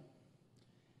 9.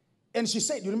 And she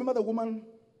said, you remember the woman,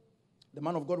 the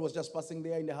man of God was just passing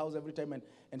there in the house every time,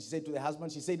 and she said to the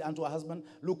husband, she said unto her husband,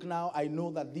 look now, I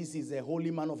know that this is a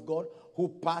holy man of God who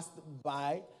passed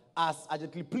by us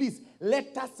urgently. Please,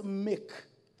 let us make.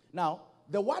 Now,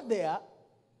 the word there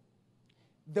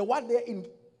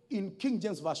in King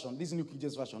James Version, this New King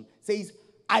James Version, says,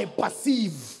 I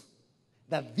perceive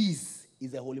that this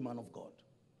is a holy man of God.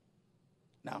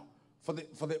 Now, for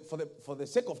the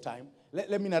sake of time,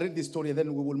 let me narrate this story and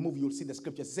then we will move. You'll see the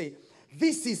scriptures say,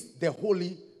 this is the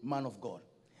holy man of God.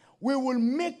 We will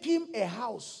make him a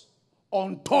house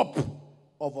on top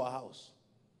of our house.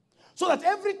 So that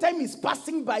every time he's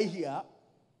passing by here,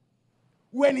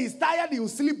 when he's tired, he will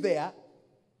sleep there,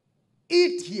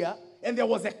 eat here, and there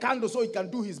was a candle so he can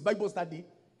do his Bible study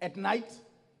at night.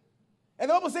 And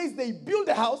the Bible says they built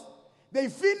the house, they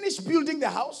finished building the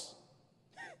house.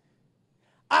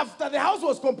 After the house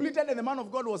was completed and the man of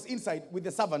God was inside with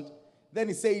the servant, then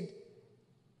he said,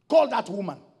 call that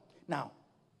woman. Now,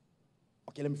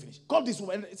 okay, let me finish. Call this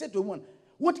woman. And he said to the woman,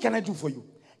 what can I do for you?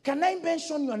 Can I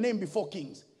mention your name before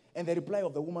kings? And the reply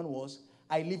of the woman was,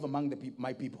 I live among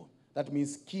my people. That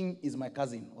means king is my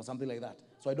cousin or something like that.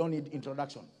 So I don't need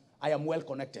introduction. I am well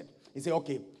connected. He said,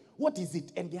 okay, what is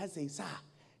it? And the guy says, sir,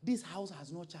 this house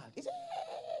has no child. He said,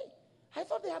 hey, I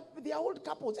thought they are old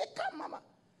couples. Hey, come, mama.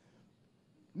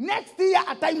 Next year,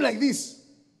 a time like this,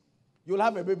 you'll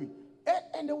have a baby.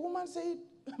 And the woman said,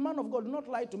 man of God, do not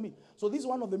lie to me. So this is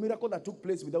one of the miracles that took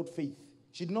place without faith.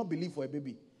 She did not believe for a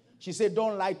baby. She said,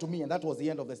 don't lie to me. And that was the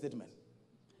end of the statement.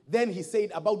 Then he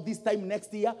said, about this time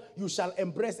next year, you shall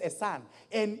embrace a son.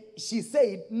 And she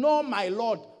said, no, my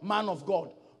Lord, man of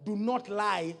God, do not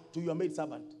lie to your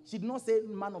maidservant. She did not say,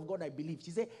 man of God, I believe.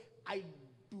 She said, I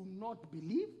do not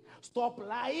believe. Stop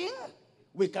lying.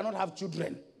 We cannot have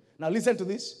children. Now listen to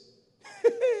this.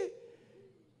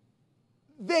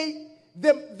 The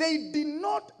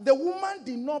woman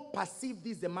did not perceive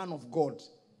this, the man of God,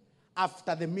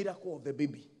 after the miracle of the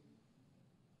baby.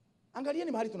 Angalieni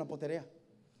mahali tunapotelea.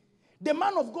 The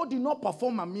man of God did not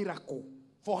perform a miracle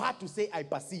for her to say, I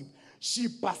perceive. She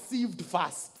perceived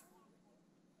first.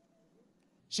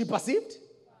 She perceived?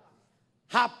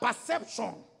 Her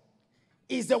perception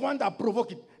is the one that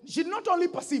provoked it. She not only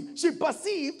perceived, she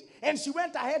perceived and she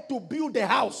went ahead to build the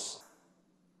house.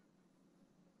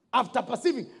 After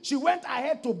perceiving, she went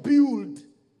ahead to build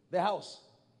the house.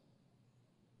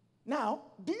 Now,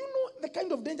 do you know the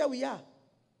kind of danger we are?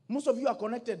 Most of you are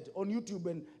connected on YouTube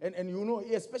and you know,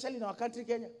 especially in our country,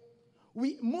 Kenya.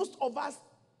 Most of us,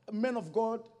 men of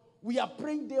God, we are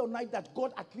praying day or night that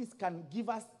God at least can give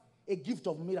us a gift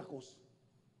of miracles.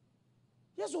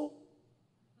 Yes, so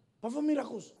perform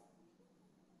miracles.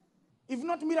 If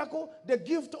not miracle, the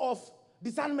gift of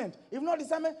discernment. If not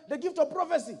discernment, the gift of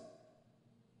prophecy.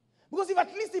 Because if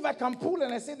I can pull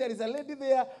and I say there is a lady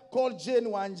there called Jane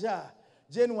Wanja,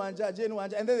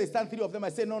 and then they stand 3 of them. I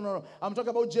say, no. I'm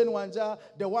talking about Jane Wanja,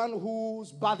 the one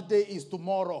whose birthday is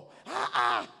tomorrow.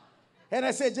 And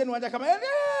I say, Jane Wanja, come on.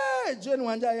 Hey, Jane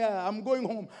Wanja, yeah, I'm going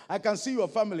home. I can see your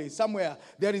family somewhere.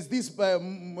 There is this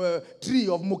tree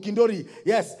of Mukindori.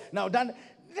 Yes. Now, then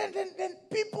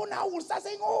people now will start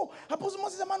saying, oh, Apostle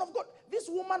Moses is a man of God. This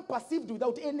woman perceived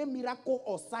without any miracle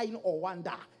or sign or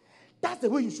wonder. That's the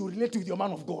way you should relate with your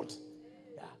man of God.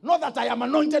 Yeah. Not that I am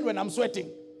anointed when I'm sweating.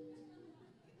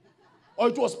 Or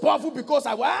it was powerful because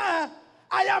I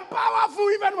am powerful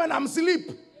even when I'm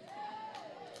asleep.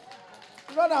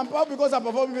 Not I'm powerful because I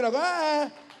perform miracle.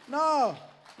 No.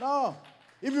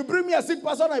 If you bring me a sick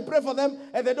person, I pray for them,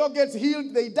 and they don't get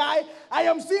healed, they die, I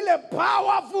am still a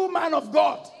powerful man of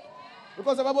God.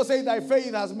 Because the Bible says thy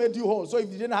faith has made you whole. So if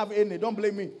you didn't have any, don't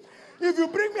blame me. If you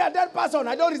bring me a dead person,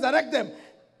 I don't resurrect them.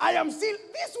 I am still,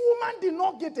 this woman did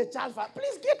not get a child.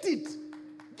 Please get it.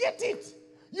 Get it.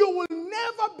 You will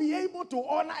never be able to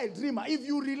honor a dreamer if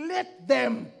you relate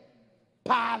them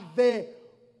per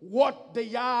what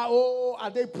they are. Oh,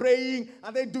 are they praying?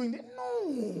 Are they doing it?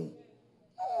 No.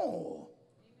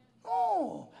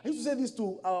 I used to say this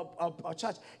to our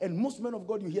church, and most men of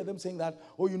God, you hear them saying that,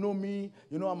 oh, you know me,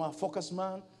 you know I'm a focused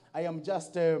man. I am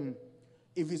just, if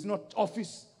it's not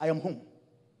office, I am home.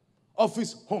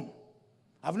 Office, home.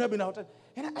 I've never been out.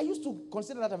 And I used to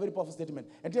consider that a very powerful statement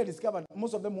until I discovered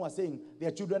most of them who are saying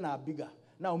their children are bigger.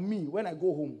 Now me, when I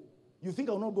go home, you think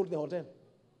I will not go to the hotel?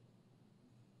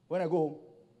 When I go home,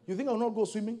 you think I will not go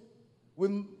swimming?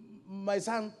 With my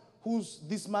son, who's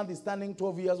this month is turning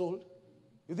 12 years old,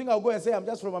 you think I'll go and say, I'm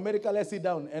just from America, let's sit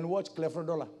down and watch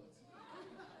Clefrodola?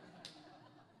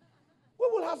 We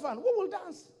will have fun. We will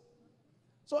dance.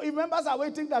 So if members are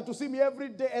waiting to see me every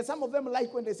day, and some of them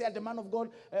like when they say, the man of God,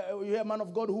 you hear a man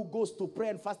of God who goes to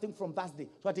prayer and fasting from Thursday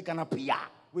so that he can appear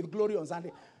with glory on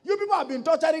Sunday. You people have been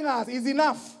torturing us. It's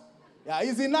enough. Yeah,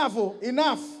 it's enough. Oh.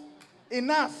 Enough.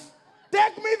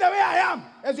 Take me the way I am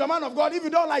as your man of God. If you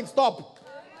don't like, stop.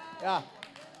 Yeah.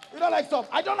 You don't like, stop.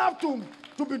 I don't have to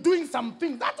be doing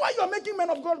something. That's why you're making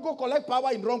men of God go collect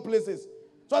power in wrong places.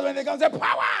 So when they come and say,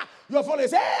 power, your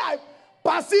followers say, hey,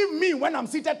 perceive me when I'm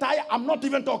seated high. I'm not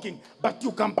even talking. But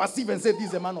you can perceive and say, this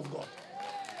is a man of God.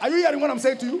 Are you hearing what I'm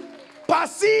saying to you?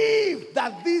 Perceive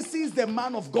that this is the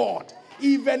man of God,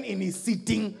 even in his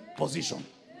sitting position.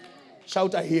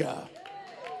 Shout I hear.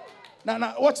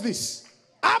 Now, watch this.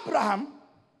 Abraham,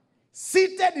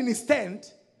 seated in his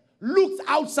tent, looked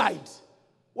outside.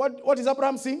 What is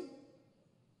Abraham seeing?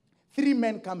 3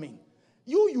 men coming.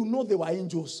 You know they were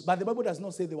angels, but the Bible does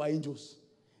not say they were angels.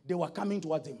 They were coming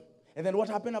towards him. And then what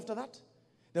happened after that?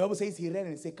 The Bible says he ran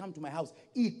and said, come to my house,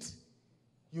 eat.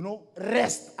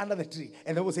 Rest under the tree.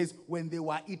 And the Bible says when they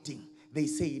were eating, they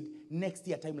said, next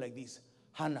year, time like this,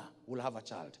 Hannah will have a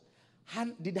child.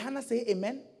 Did Hannah say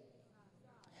amen?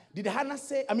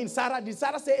 Sarah, did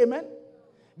Sarah say amen?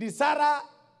 Did Sarah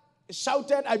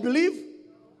shouted, I believe?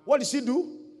 What did she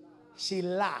do? She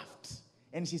laughed.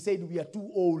 And she said, we are too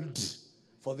old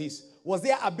for this. Was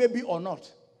there a baby or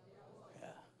not? Yeah.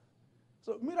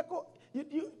 So, miracle,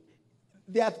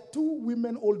 there are 2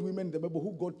 women, old women in the Bible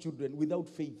who got children without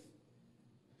faith.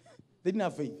 They didn't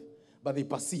have faith, but they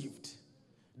perceived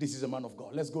this is a man of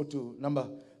God. Let's go to number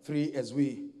 3 as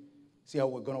we see how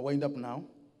we're going to wind up now.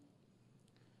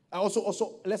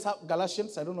 Also, let's have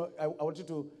Galatians. I don't know, I want you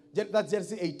to, that's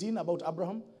Genesis 18 about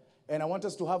Abraham. And I want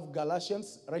us to have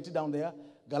Galatians, write it down there.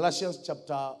 Galatians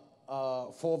chapter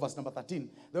 4, verse number 13.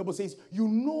 The Bible says, you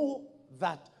know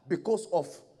that because of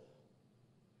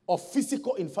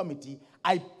physical infirmity,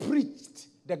 I preached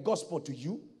the gospel to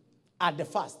you at the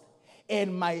first.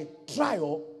 And my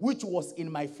trial, which was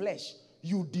in my flesh,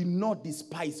 you did not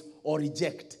despise or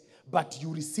reject, but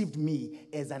you received me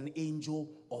as an angel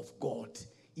of God,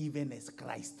 even as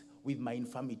Christ with my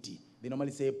infirmity. They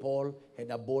normally say Paul had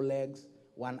a bow legs,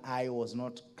 one eye was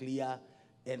not clear,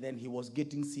 and then he was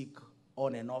getting sick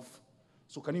on and off.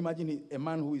 So can you imagine a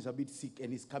man who is a bit sick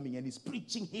and is coming and is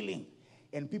preaching healing,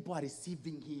 and people are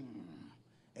receiving him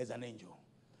as an angel?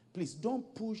 Please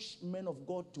don't push men of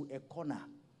God to a corner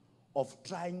of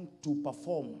trying to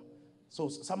perform. So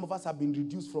some of us have been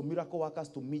reduced from miracle workers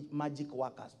to magic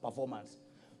workers, performance,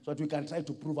 so that we can try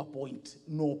to prove a point.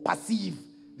 No, perceive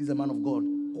this is a man of God.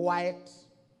 Quiet.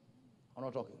 I'm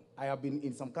not talking. I have been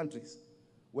in some countries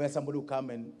where somebody will come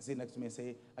and sit next to me and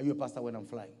say, are you a pastor when I'm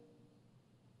flying?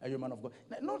 Are you a man of God?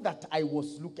 Not that I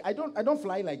was looking. I don't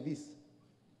fly like this.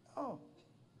 Oh.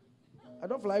 I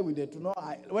don't fly with it.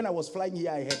 When I was flying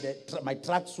here, I had my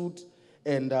tracksuit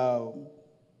and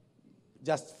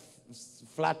just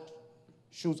flat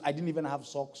shoes. I didn't even have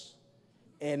socks.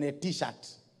 And a T-shirt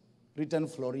written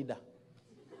Florida.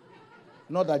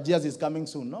 Not that Jesus is coming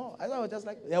soon. No, I was just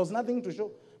like, there was nothing to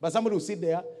show. But somebody will sit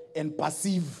there and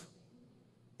perceive.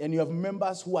 And you have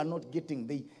members who are not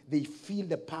getting, they feel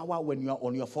the power when you are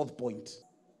on your 4th point.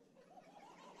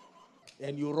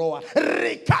 And you roar, power.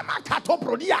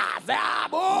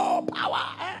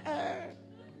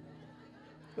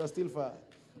 You're still far.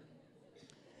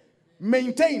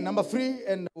 Maintain, number 3,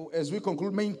 and as we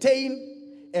conclude,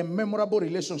 maintain a memorable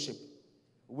relationship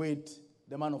with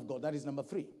the man of God. That is number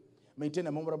 3. Maintain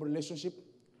a memorable relationship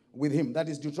with him. That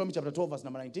is Deuteronomy chapter 12, verse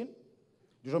number 19.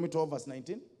 Deuteronomy 12, verse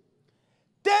 19.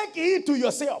 Take heed to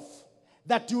yourself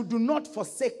that you do not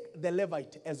forsake the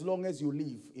Levite as long as you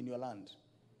live in your land.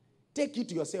 Take it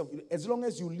to yourself as long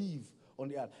as you live on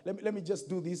the earth. Let me just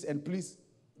do this, and please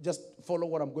just follow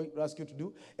what I'm going to ask you to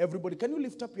do. Everybody, can you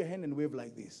lift up your hand and wave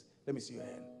like this? Let me see your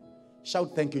hand.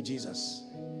 Shout, thank you, Jesus.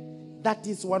 That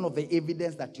is one of the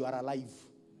evidence that you are alive.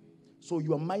 So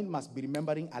your mind must be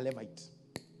remembering a Levite.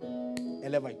 A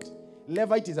Levite.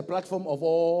 Levite is a platform of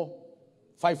all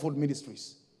fivefold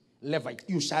ministries. Levite.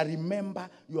 You shall remember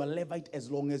you are Levite as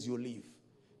long as you live.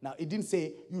 Now, it didn't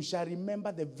say you shall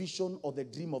remember the vision or the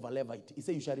dream of a Levite. It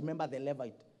said you shall remember the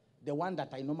Levite, the one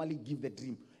that I normally give the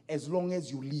dream. As long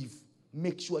as you live,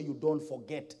 make sure you don't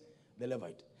forget the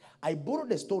Levite. I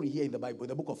borrowed a story here in the Bible,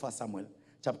 the book of 1 Samuel,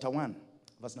 chapter 1,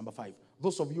 verse number 5.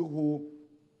 Those of you who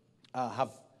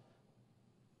have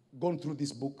gone through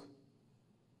this book,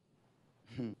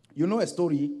 you know a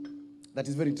story that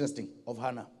is very interesting of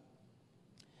Hannah.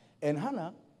 And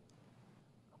Hannah,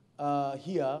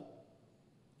 here,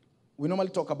 we normally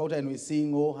talk about her and we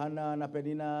sing, oh, Hannah, Hannah,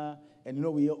 Penina, and you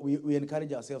know, we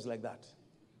encourage ourselves like that.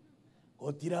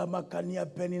 Have you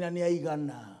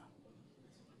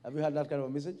heard that kind of a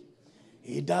message?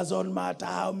 It doesn't matter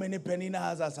how many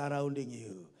Peninas are surrounding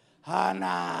you.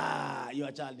 Hannah,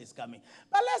 your child is coming.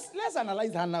 But let's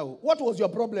analyze Hannah. What was your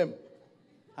problem,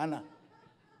 Hannah?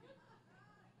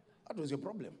 What was your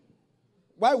problem?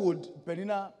 Why would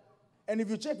Penina, and if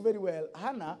you check very well,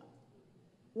 Hannah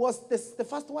was the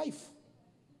first wife.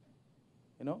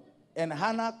 You know? And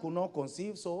Hannah could not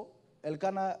conceive, so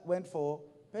Elkanah went for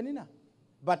Penina.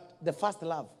 But the first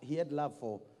love, he had love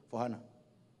for Hannah.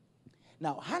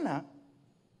 Now, Hannah,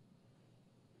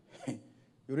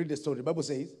 you read the story, the Bible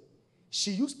says,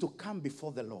 she used to come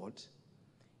before the Lord,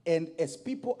 and as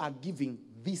people are giving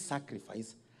this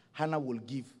sacrifice, Hannah will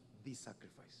give this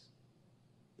sacrifice.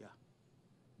 Yeah.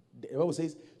 The Bible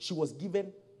says she was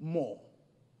given more.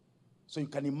 So you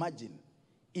can imagine,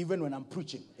 even when I'm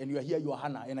preaching, and you are here, you are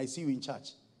Hannah, and I see you in church,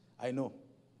 I know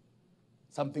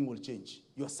something will change.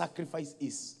 Your sacrifice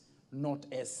is not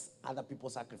as other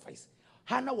people's sacrifice.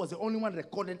 Hannah was the only one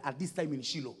recorded at this time in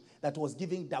Shiloh that was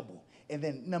giving double. And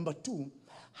then number 2,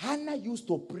 Hannah used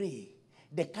to pray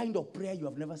the kind of prayer you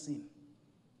have never seen.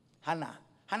 Hannah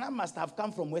must have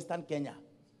come from Western Kenya,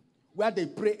 where they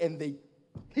pray and they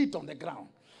hit on the ground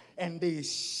and they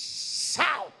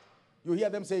shout. You hear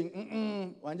them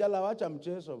saying, Wanjala wacha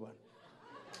mchezo bwana.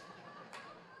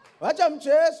 Wacha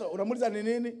mchezo. Unamuuliza ni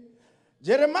nini?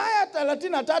 Jeremiah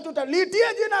 33,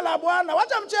 liitie jina la Bwana.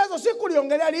 Wacha mchezo, siku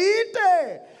liongelea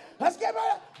liite. Nasikia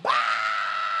baba,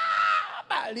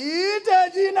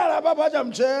 liite jina la Baba, wacha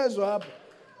mchezo hapa.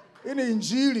 Hii ni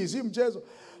injili, si mchezo.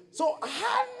 So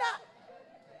Hannah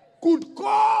could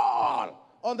call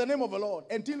on the name of the Lord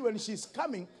until when she's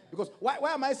coming, because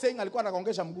why am I saying alikuwa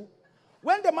anakongesha mguu?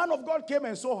 When the man of God came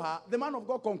and saw her, the man of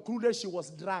God concluded she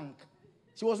was drunk.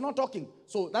 She was not talking.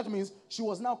 So that means she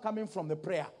was now coming from the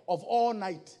prayer of all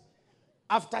night.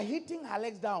 After hitting her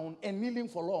legs down and kneeling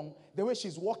for long, the way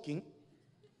she's walking,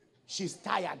 she's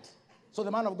tired. So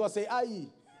the man of God said,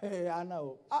 hey,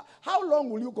 Anna, how long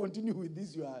will you continue with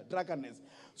this, your drunkenness?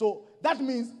 So that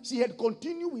means she had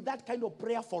continued with that kind of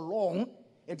prayer for long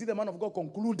until the man of God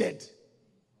concluded,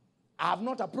 I have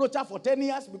not approached her for 10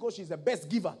 years because she's the best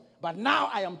giver. But now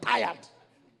I am tired.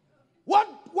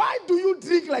 Why do you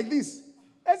drink like this?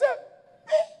 I said,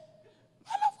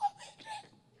 man of God, we drink.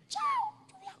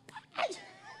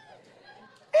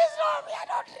 It's not me, I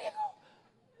don't drink.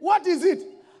 What is it?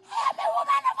 I am a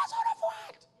woman of a sort of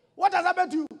what? What has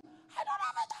happened to you? I don't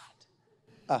have a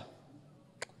child.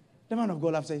 The man of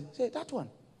God laughed and said, say, that one.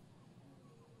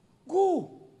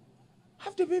 Go.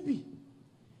 Have the baby.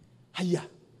 Hiya.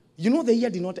 You know the year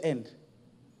did not end.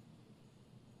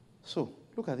 So,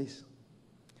 look at this.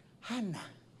 Hannah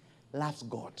loves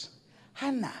God.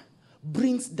 Hannah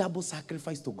brings double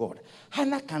sacrifice to God.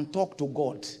 Hannah can talk to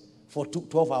God for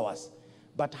 12 hours.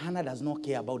 But Hannah does not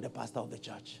care about the pastor of the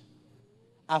church.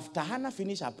 After Hannah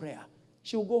finishes her prayer,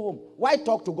 she will go home. Why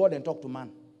talk to God and talk to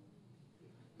man?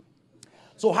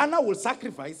 So Hannah will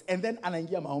sacrifice and then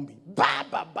anaingia maombi.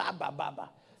 Baba.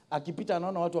 Akipita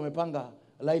anaona watu wamepanga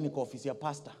line kwa ofisi ya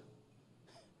pastor.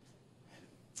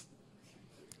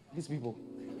 These people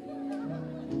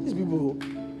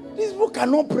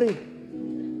cannot pray.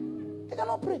 They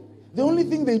cannot pray. The only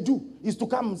thing they do is to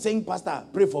come saying, Pastor,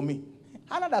 pray for me.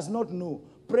 Hannah does not know.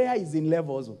 Prayer is in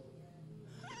levels.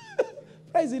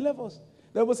 Prayer is in levels.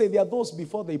 The Bible says there are those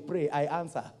before they pray, I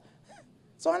answer.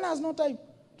 So Hannah has no time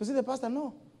to see the pastor,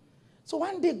 no. So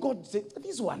one day God said,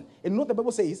 this one. And you know the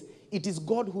Bible says, it is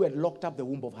God who had locked up the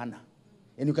womb of Hannah.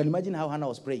 And you can imagine how Hannah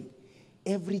was praying.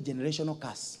 Every generational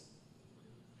curse.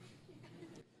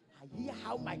 hear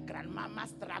how my grandmama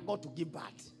struggled to give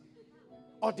birth.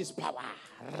 All this power,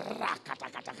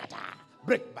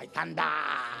 break by thunder,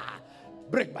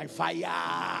 break by fire.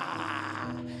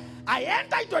 I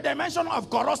enter into a dimension of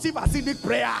corrosive acidic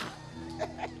prayer.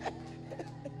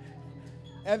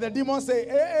 And the demons say,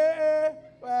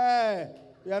 hey,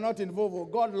 we are not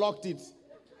involved. God locked it.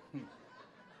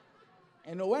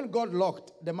 And when God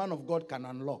locked, the man of God can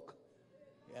unlock.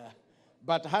 Yeah.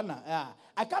 But Hannah,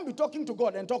 I can't be talking to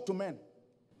God and talk to men.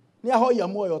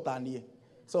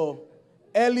 So,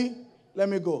 Eli, let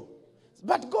me go.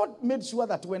 But God made sure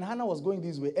that when Hannah was going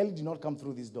this way, Eli did not come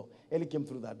through this door. Eli came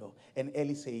through that door. And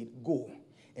Eli said, go,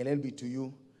 and let it be to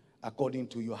you according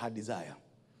to your heart desire.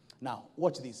 Now,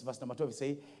 watch this. Verse number 12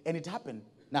 say, and it happened.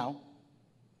 Now,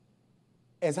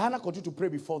 as Hannah continued to pray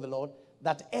before the Lord,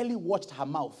 that Eli watched her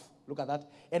mouth. Look at that.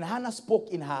 And Hannah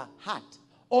spoke in her heart.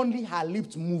 Only her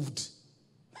lips moved.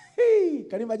 Hey,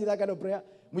 can you imagine that kind of prayer?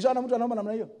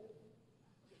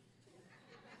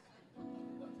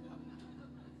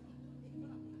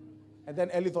 And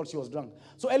then Eli thought she was drunk.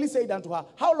 So Eli said unto her,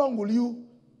 how long will you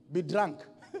be drunk?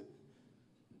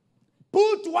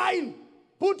 Put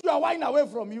your wine away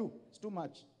from you. It's too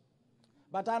much.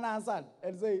 But Hannah answered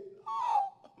and said,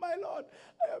 oh, my Lord,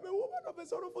 I am a woman of a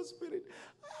sorrowful spirit.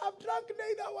 I have drunk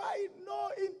neither wine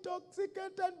nor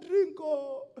intoxicated drink.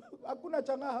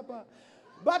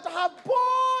 But I have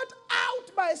poured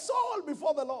out my soul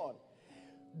before the Lord.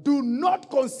 Do not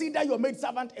consider your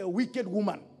maidservant a wicked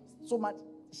woman. So much.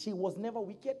 She was never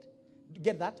wicked.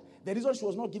 Get that? The reason she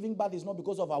was not giving birth is not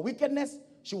because of her wickedness.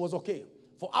 She was okay.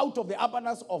 For out of the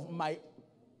abundance of my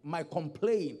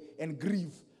complaint and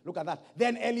grief. Look at that.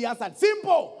 Then Eli answered,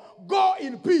 simple, go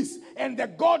in peace, and the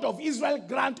God of Israel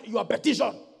grant your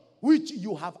petition, which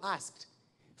you have asked.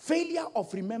 Failure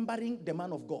of remembering the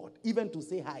man of God, even to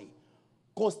say hi,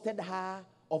 costed her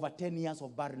over 10 years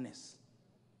of barrenness.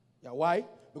 Yeah, why?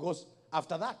 Because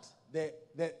after that,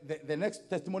 the next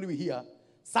testimony we hear,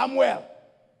 Samuel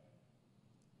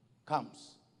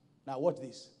comes. Now, watch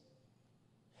this.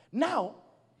 Now,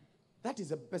 that is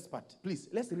the best part. Please,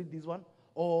 let's read this one,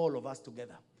 all of us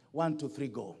together. 1, 2, 3,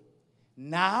 go.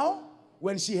 Now,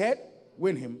 when she had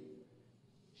won him,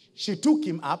 she took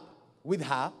him up with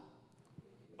her.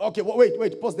 Okay,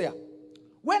 wait, pause there.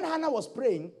 When Hannah was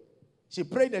praying, she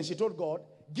prayed and she told God,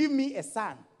 give me a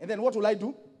son. And then what will I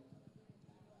do?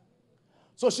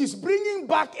 So she's bringing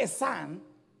back a son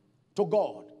to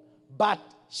God, but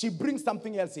she brings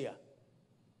something else here.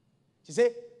 She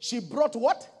said, she brought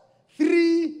what?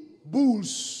 3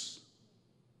 bulls.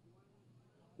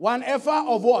 1 ephah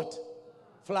of what?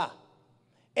 Flour.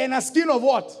 And a skin of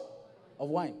what? Of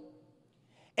wine.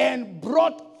 And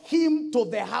brought him to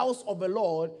the house of the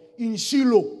Lord in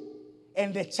Shiloh.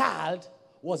 And the child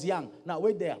was young. Now,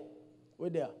 wait there.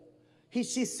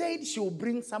 She said she will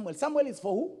bring Samuel. Samuel is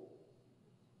for who?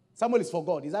 Samuel is for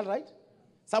God. Is that right?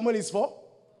 Samuel is for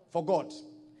God.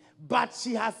 But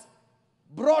she has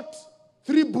brought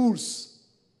 3 bulls.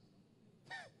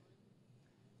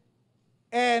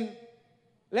 And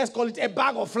let's call it a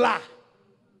bag of flour.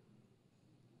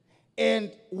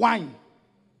 And wine.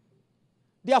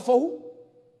 They are for who?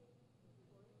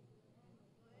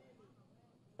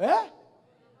 Yeah,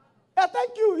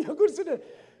 thank you. You're a good student.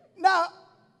 Now,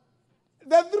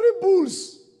 the 3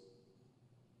 bulls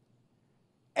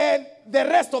and the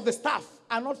rest of the stuff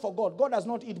are not for God. God does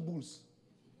not eat bulls.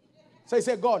 So he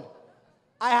said, God,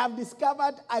 I have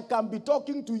discovered I can be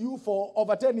talking to you for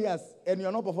over 10 years and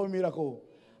you're not performing miracle.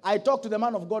 I talked to the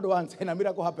man of God once and a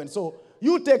miracle happened. So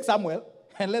you take Samuel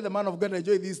and let the man of God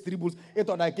enjoy these 3 bulls. He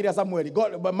thought I kill Samuel.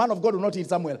 But man of God will not eat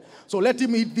Samuel. So let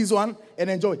him eat this one and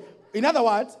enjoy. In other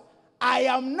words, I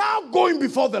am now going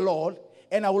before the Lord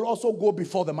and I will also go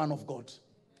before the man of God.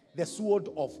 The sword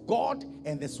of God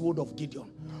and the sword of Gideon.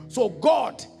 So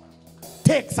God,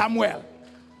 take Samuel.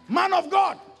 Man of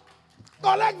God,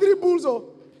 collect 3 bulls.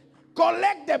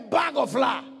 Collect the bag of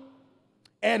flour.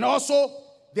 And also,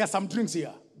 there are some drinks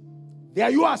here. They are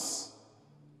yours.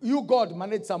 You, God,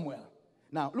 manage Samuel.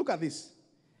 Now, look at this.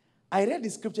 I read the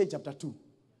scripture in chapter 2.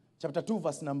 Chapter 2,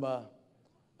 verse number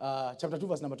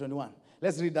 21.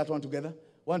 Let's read that one together.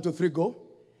 1, 2, 3, go.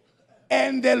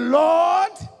 And the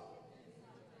Lord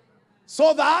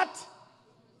saw that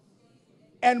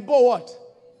and bore what?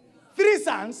 3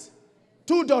 sons,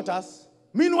 2 daughters.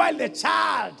 Meanwhile, the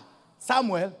child,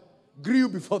 Samuel, grew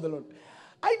before the Lord.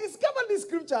 I discovered this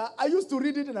scripture. I used to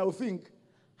read it and I would think,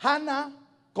 Hannah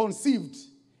conceived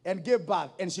and gave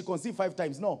birth and she conceived 5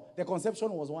 times. No, the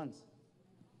conception was once.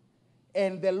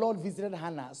 And the Lord visited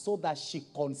Hannah so that she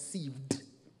conceived.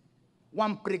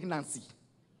 1 pregnancy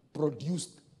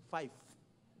produced 5.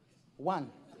 1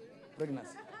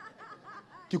 pregnancy.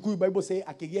 Kikuyu Bible say,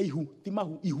 akegia ihu,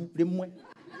 timahu ihu, remwe.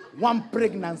 One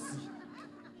pregnancy,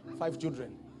 5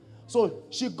 children. So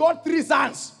she got 3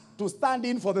 sons to stand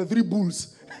in for the 3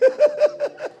 bulls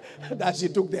that she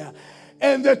took there.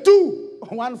 And the 2,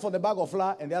 one for the bag of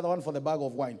flour and the other one for the bag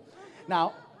of wine.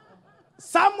 Now,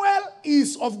 Samuel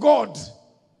is of God,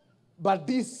 but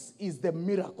this is the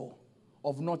miracle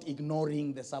of not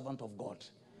ignoring the servant of God.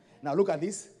 Now look at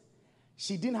this.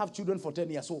 She didn't have children for 10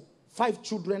 years, so 5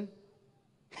 children.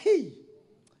 Hey,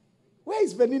 where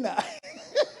is Benina?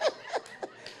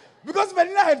 Because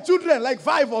Benina had children, like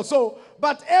 5 or so,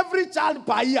 but every child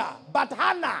per year. But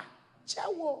Hannah,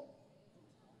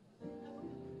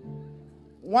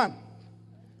 1,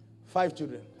 5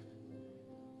 children.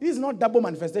 This is not double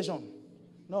manifestation.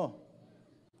 No.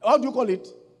 How do you call it?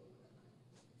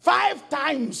 5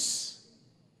 times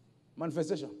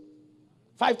manifestation.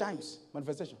 5 times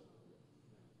manifestation.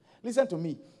 Listen to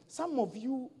me. Some of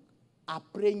you are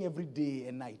praying every day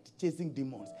and night, chasing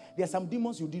demons. There are some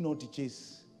demons you did not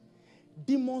chase.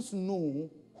 Demons know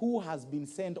who has been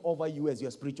sent over you as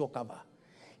your spiritual cover.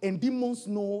 And demons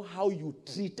know how you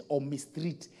treat or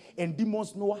mistreat. And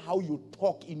demons know how you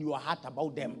talk in your heart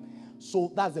about them.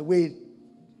 So that's the way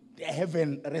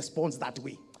heaven responds that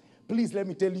way. Please let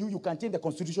me tell you, you can change the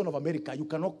Constitution of America. You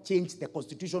cannot change the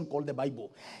Constitution called the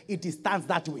Bible. It stands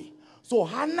that way. So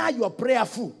Hannah, you are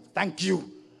prayerful. Thank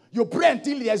you. You pray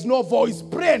until there is no voice.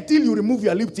 Pray until you remove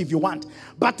your lips if you want.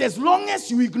 But as long as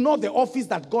you ignore the office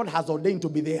that God has ordained to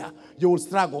be there, you will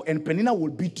struggle. And Penina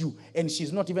will beat you. And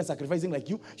she's not even sacrificing like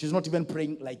you. She's not even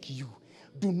praying like you.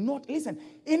 Do not, listen,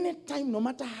 anytime, no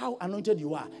matter how anointed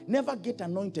you are, never get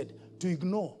anointed to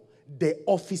ignore the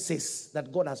offices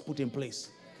that God has put in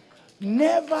place.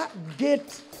 Never get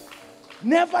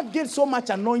so much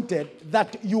anointed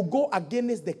that you go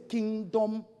against the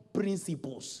kingdom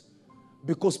principles.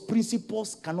 Because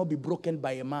principles cannot be broken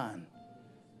by a man.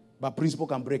 But principle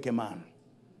can break a man.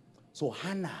 So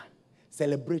Hannah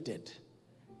celebrated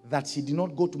that she did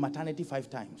not go to maternity 5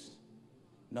 times.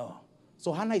 No.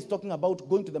 So Hannah is talking about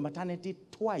going to the maternity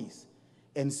twice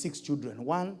and 6 children.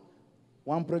 One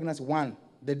pregnancy, 1.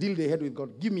 The deal they had with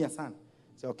God, give me a son.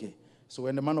 Say, okay. So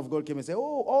when the man of God came and said,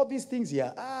 oh, all these things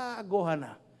here, go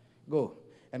Hannah, go.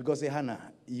 And God said,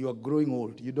 Hannah, you are growing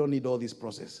old. You don't need all this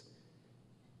process.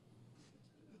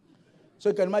 So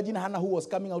you can imagine Hannah who was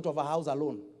coming out of her house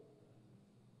alone.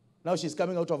 Now she's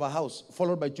coming out of her house,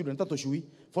 followed by children,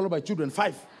 followed by children,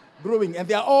 5, growing. And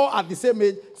they are all at the same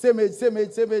age.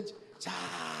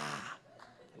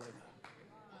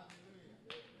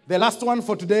 The last one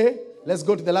for today, let's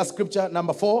go to the last scripture,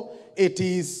 number 4. It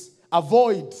is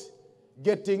avoid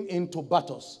getting into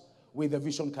battles with a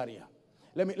vision carrier.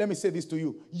 Let me say this to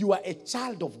you. You are a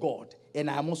child of God, and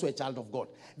I am also a child of God.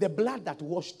 The blood that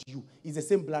washed you is the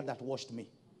same blood that washed me.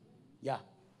 Yeah.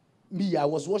 Me, I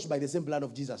was washed by the same blood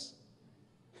of Jesus.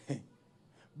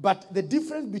 But the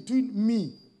difference between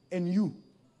me and you,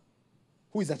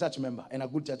 who is a church member and a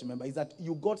good church member, is that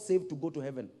you got saved to go to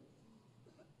heaven.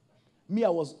 Me, I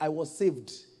was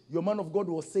saved. Your man of God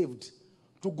was saved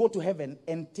to go to heaven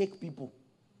and take people.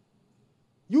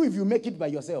 You, if you make it by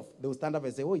yourself, they will stand up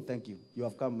and say, oh, thank you. You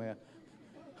have come here.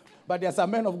 But there are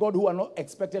some men of God who are not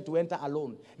expected to enter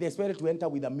alone. They're expected to enter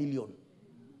with 1 million.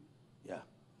 Yeah.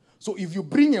 So if you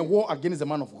bring a war against a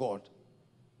man of God,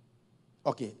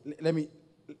 okay,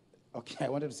 I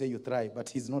wanted to say you try, but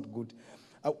he's not good.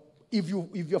 If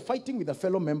you're fighting with a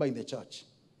fellow member in the church,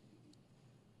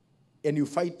 and you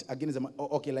fight against a man,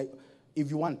 okay, like, if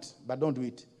you want, but don't do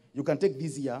it, you can take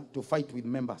this year to fight with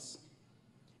members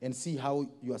and see how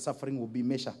your suffering will be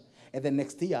measured. And then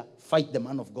next year, fight the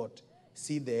man of God.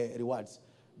 See the rewards.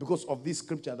 Because of this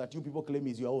scripture that you people claim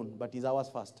is your own, but is ours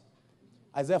first.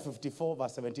 Isaiah 54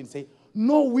 verse 17 say,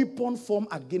 no weapon formed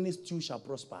against you shall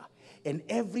prosper. And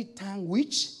every tongue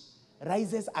which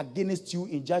rises against you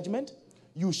in judgment,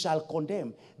 you shall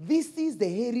condemn. This is the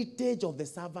heritage of the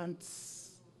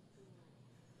servants.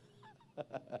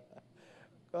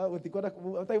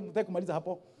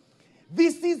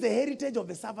 This is the heritage of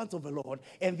the servants of the Lord,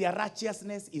 and their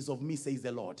righteousness is of me, says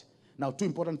the Lord. Now, 2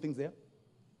 important things there.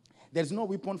 There is no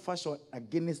weapon fashioned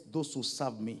against those who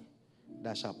serve me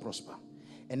that shall prosper.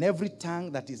 And every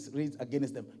tongue that is raised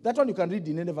against them. That one you can read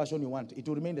in any version you want. It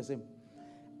will remain the same.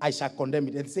 I shall condemn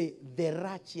it. And say, the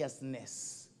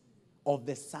righteousness of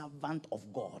the servant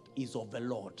of God is of the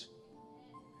Lord.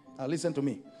 Now listen to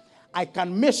me. I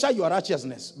can measure your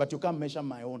righteousness, but you can't measure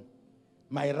my own.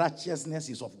 My righteousness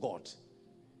is of God.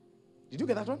 Did you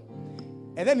get that one?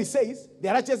 And then he says, the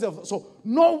righteousness of... So,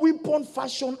 no weapon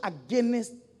fashioned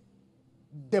against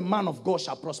the man of God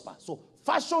shall prosper. So,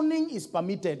 fashioning is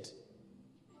permitted.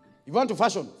 If you want to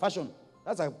fashion.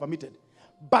 That's permitted.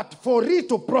 But for it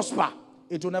to prosper,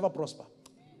 it will never prosper.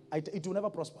 It will never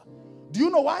prosper. Do you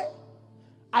know why?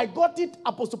 I got it.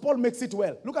 Apostle Paul makes it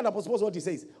well. Look at Apostle Paul, what he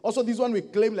says. Also, this one we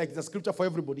claim like it's a scripture for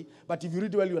everybody. But if you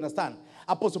read well, you understand.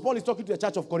 Apostle Paul is talking to the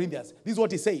church of Corinthians. This is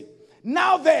what he's saying.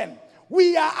 Now then,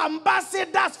 we are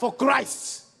ambassadors for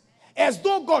Christ. As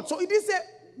though God. So it is a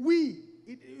we.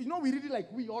 We read it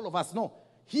like we, all of us. No.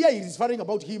 Here he is referring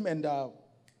about him and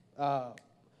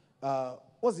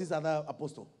what's this other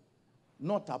apostle?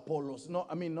 Not Apollos. No,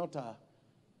 I mean not.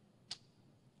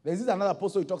 There's this another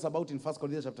apostle he talks about in 1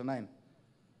 Corinthians chapter 9.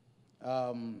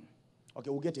 Okay,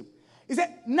 we'll get him. He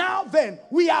said, now then,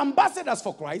 we are ambassadors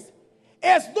for Christ,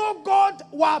 as though God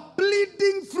were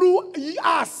pleading through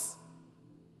us.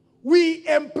 We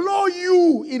implore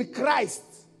you in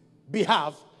Christ's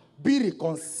behalf, be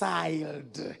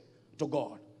reconciled to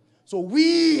God. So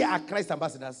we are Christ's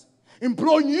ambassadors,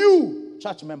 imploring you,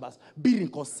 church members, be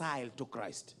reconciled to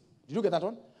Christ. Did you get that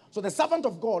one? So the servant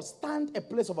of God stand a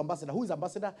place of ambassador. Who is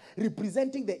ambassador?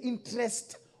 Representing the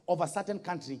interest of a certain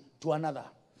country to another.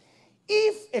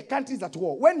 If a country is at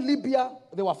war, when Libya,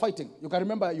 they were fighting, you can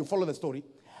remember, you follow the story.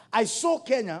 I saw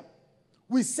Kenya,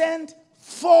 we sent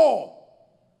 4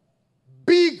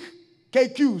 big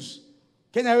KQs,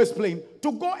 Kenya Airways plane,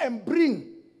 to go and bring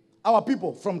our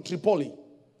people from Tripoli.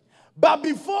 But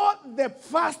before the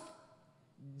first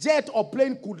jet or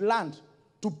plane could land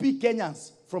to pick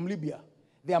Kenyans from Libya,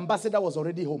 the ambassador was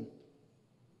already home.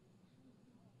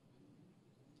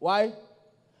 Why?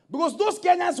 Because those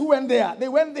Kenyans who went there, they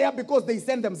went there because they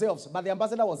sent themselves, but the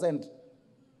ambassador was sent.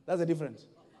 That's the difference.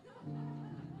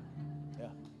 Yeah.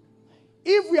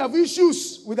 If we have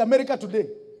issues with America today,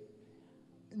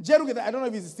 Jeru Gedai, I don't know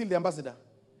if he's still the ambassador.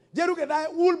 Jeru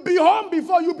Gedai will be home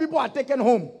before you people are taken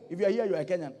home. If you are here, you are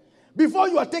Kenyan. Before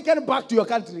you are taken back to your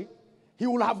country, he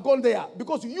will have gone there.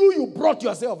 Because you brought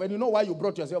yourself, and you know why you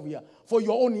brought yourself here? For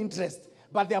your own interest.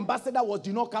 But the ambassador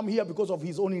did not come here because of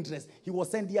his own interest. He was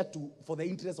sent here for the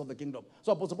interest of the kingdom.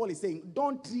 So Apostle Paul is saying,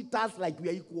 don't treat us like we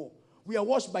are equal. We are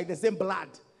washed by the same blood.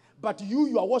 But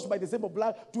you are washed by the same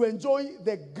blood to enjoy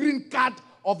the green card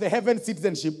of the heaven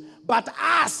citizenship. But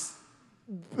us,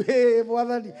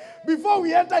 before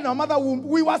we enter in our mother womb,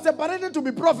 we were separated to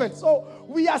be prophets. So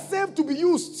we are saved to be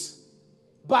used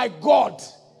by God.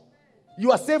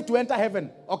 You are saved to enter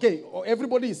heaven. Okay,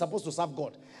 everybody is supposed to serve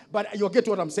God. But you'll get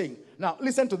what I'm saying. Now,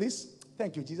 listen to this.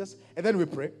 Thank you, Jesus. And then we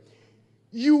pray.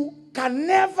 You can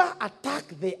never attack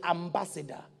the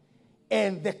ambassador,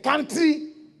 and the country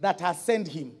that has sent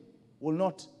him will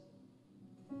not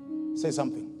say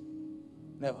something.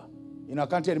 Never. In our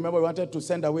country, I remember we wanted to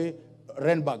send away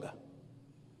Renberger.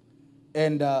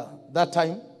 And that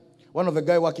time, one of the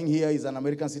guys working here is an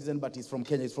American citizen, but he's from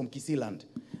Kenya. He's from Kisii land.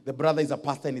 The brother is a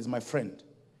pastor and is my friend.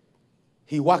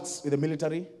 He works with the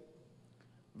military.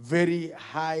 Very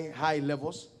high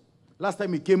levels. Last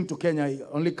time he came to Kenya, he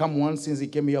only come once since he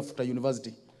came here after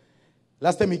university.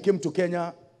 Last time he came to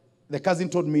Kenya, the cousin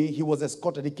told me he was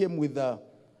escorted. He came with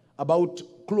about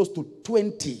close to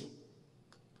 20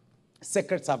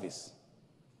 Secret Service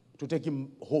to take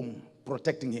him home,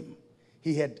 protecting him.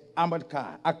 He had armored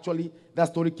car. Actually, that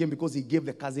story came because he gave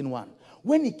the cousin one.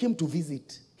 When he came to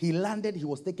visit, he landed, he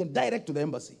was taken direct to the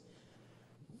embassy.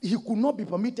 He could not be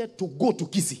permitted to go to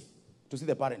Kisii to see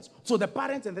the parents. So the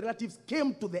parents and the relatives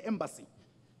came to the embassy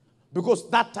because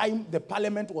that time the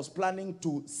parliament was planning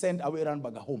to send away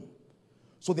Renberger home.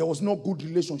 So there was no good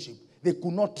relationship. They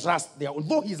could not trust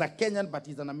although he's a Kenyan, but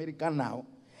he's an American now.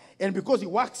 And because he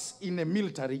works in the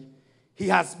military, he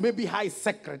has maybe high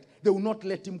secret. They will not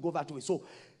let him go that way. So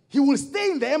he will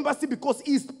stay in the embassy because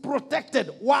he's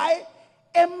protected. Why?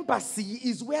 Embassy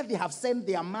is where they have sent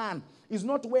their man. It's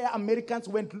not where Americans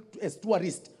went as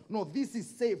tourists. No, this is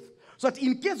safe. So that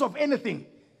in case of anything,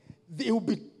 they will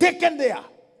be taken there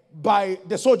by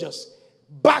the soldiers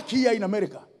back here in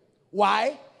America.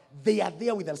 Why? They are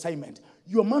there with an assignment.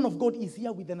 Your man of God is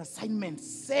here with an assignment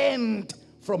sent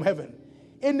from heaven.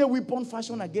 Any weapon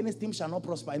fashioned against him shall not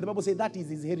prosper. And the Bible says that is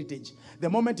his heritage. The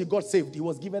moment he got saved, he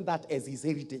was given that as his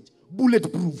heritage.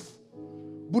 Bulletproof.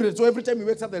 So every time he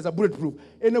wakes up, there's a bulletproof.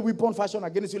 Any weapon fashioned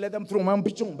against you, let them throw.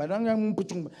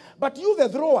 But you, the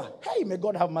thrower, hey, may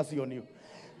God have mercy on you.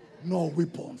 No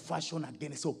weapon fashioned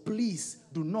against. So please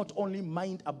do not only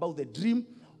mind about the dream,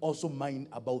 also mind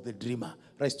about the dreamer.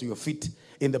 Rise to your feet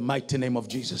in the mighty name of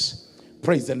Jesus.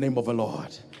 Praise the name of the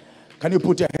Lord. Can you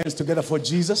put your hands together for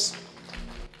Jesus?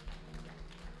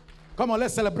 Come on,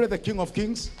 let's celebrate the King of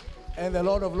Kings and the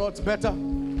Lord of Lords better.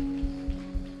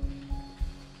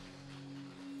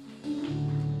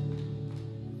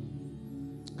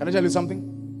 Can I tell you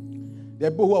something? There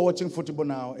are people who are watching football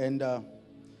now, and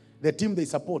the team they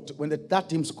support, when that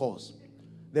team scores,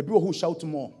 the people who shout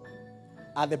more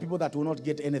are the people that will not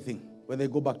get anything when they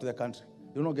go back to their country.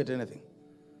 They will not get anything.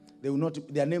 They will not,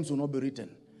 their names will not be written,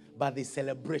 but they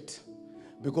celebrate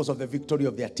because of the victory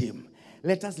of their team.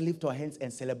 Let us lift our hands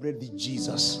and celebrate the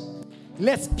Jesus.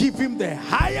 Let's give him the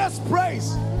highest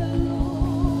praise.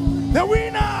 The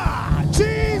winner,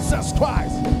 Jesus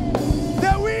Christ.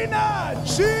 The winner,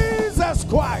 Jesus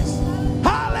Christ.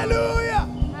 Hallelujah.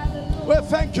 We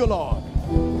thank you, Lord.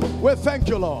 We thank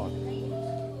you, Lord.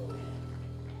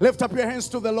 Lift up your hands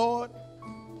to the Lord.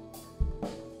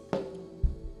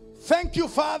 Thank you,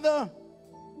 Father,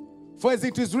 for as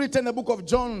it is written in the book of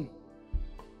John,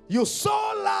 you so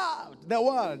loved the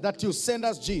world that you sent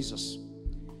us Jesus.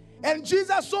 And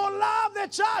Jesus so loved the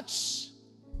church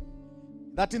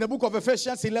that in the book of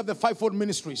Ephesians, he left the fivefold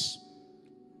ministries.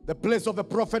 The place of the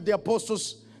prophet, the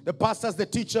apostles, the pastors, the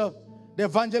teacher, the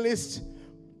evangelist,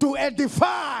 to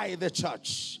edify the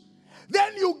church.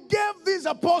 Then you gave these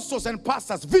apostles and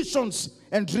pastors visions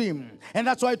and dreams. And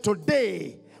that's why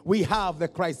today we have the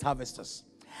Christ harvesters.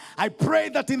 I pray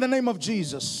that in the name of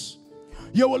Jesus,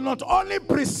 you will not only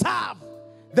preserve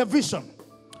the vision,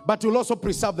 but you'll also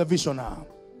preserve the visioner.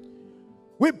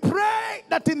 We pray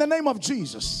that in the name of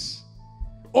Jesus,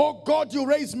 oh God, you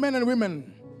raise men and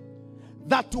women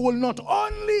that will not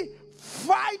only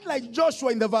fight like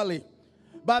Joshua in the valley,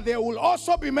 but there will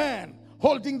also be men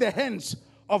holding the hands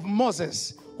of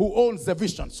Moses, who owns the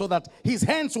vision, so that his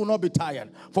hands will not be tired.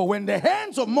 For when the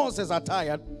hands of Moses are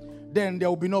tired, then there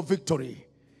will be no victory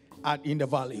in the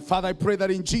valley. Father, I pray that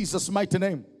in Jesus' mighty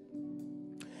name,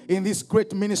 in this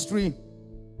great ministry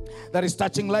that is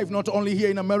touching life not only here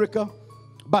in America,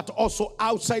 but also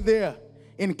outside there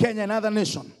in Kenya and other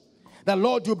nations, that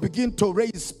Lord, you begin to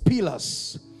raise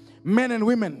pillars, men and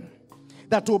women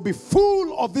that will be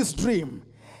full of this dream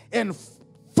and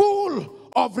full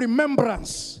of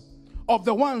remembrance of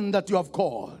the one that you have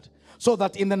called, so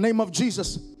that in the name of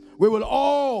Jesus, we will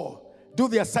all do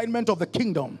the assignment of the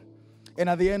kingdom. And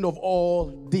at the end of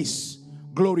all this,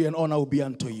 glory and honor will be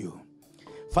unto you.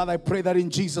 Father, I pray that in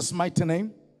Jesus' mighty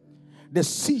name, the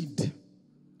seed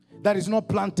that is not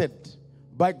planted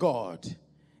by God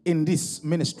in this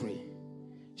ministry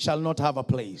shall not have a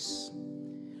place.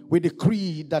 We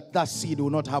decree that that seed will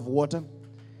not have water.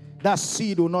 That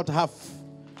seed will not have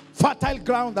fertile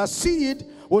ground. That seed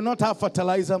will not have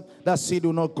fertilizer. That seed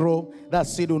will not grow. That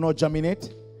seed will not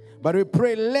germinate. But we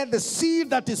pray, let the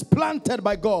seed that is planted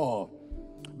by God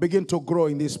begin to grow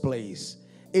in this place.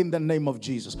 In the name of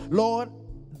Jesus. Lord,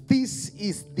 this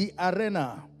is the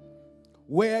arena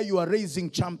where you are raising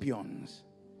champions.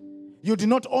 You did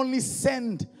not only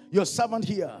send your servant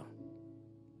here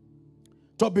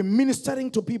to be ministering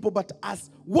to people, but as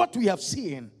what we have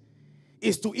seen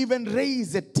is to even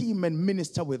raise a team and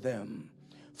minister with them.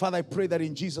 Father, I pray that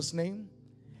in Jesus' name,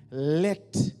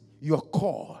 let your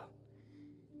call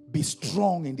be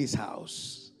strong in this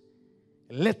house.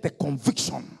 Let the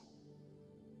conviction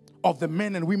of the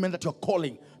men and women that you're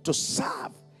calling to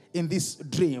serve in this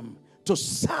dream, to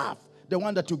serve the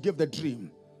one that you give the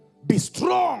dream, be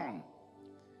strong.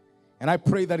 And I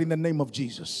pray that in the name of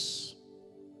Jesus,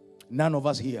 none of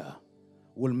us here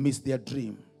will miss their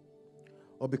dream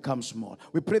or become small.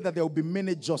 We pray that there will be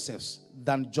many Josephs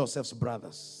than Joseph's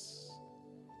brothers.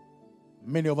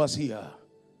 Many of us here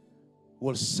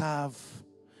will serve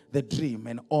the dream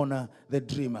and honor the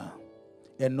dreamer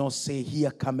and not say,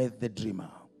 here cometh the dreamer.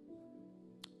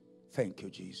 Thank you,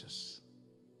 Jesus.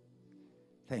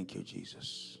 Thank you,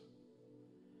 Jesus.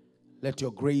 Let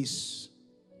your grace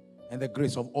and the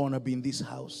grace of honor be in this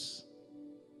house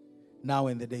now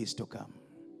and the days to come.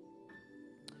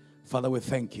 Father, we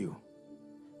thank you.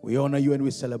 We honor you and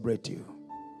we celebrate you.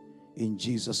 In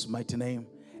Jesus' mighty name.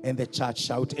 And the church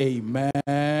shout amen.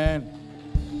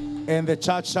 And the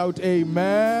church shout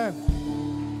amen.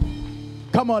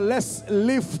 Come on, let's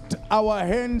lift our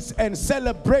hands and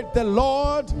celebrate the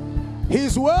Lord.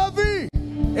 He's worthy.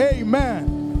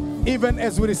 Amen. Even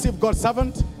as we receive God's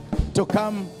servant to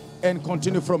come and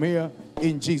continue from here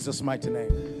in Jesus' mighty name.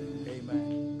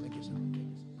 Amen. Thank you, sir.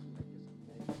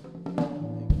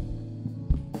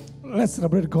 Let's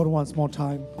celebrate God once more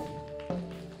time.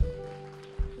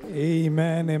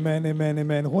 Amen, amen, amen,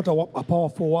 amen. What a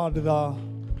powerful word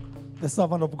the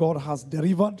servant of God has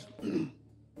delivered.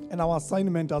 And our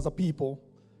assignment as a people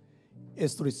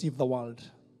is to receive the word.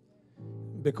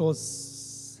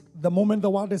 Because the moment the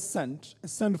word is sent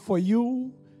for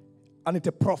you, and it's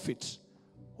a profit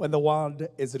when the word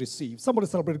is received. Somebody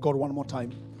celebrate God one more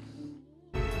time.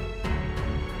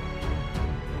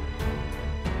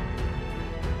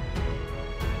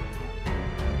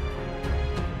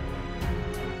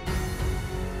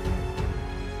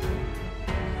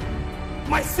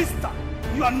 My sister,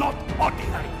 you are not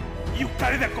ordinary. You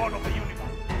carry the God of the universe.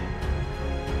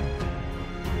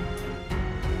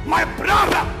 My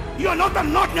brother, you are not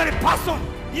an ordinary person.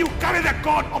 You carry the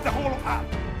God of the whole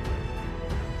earth.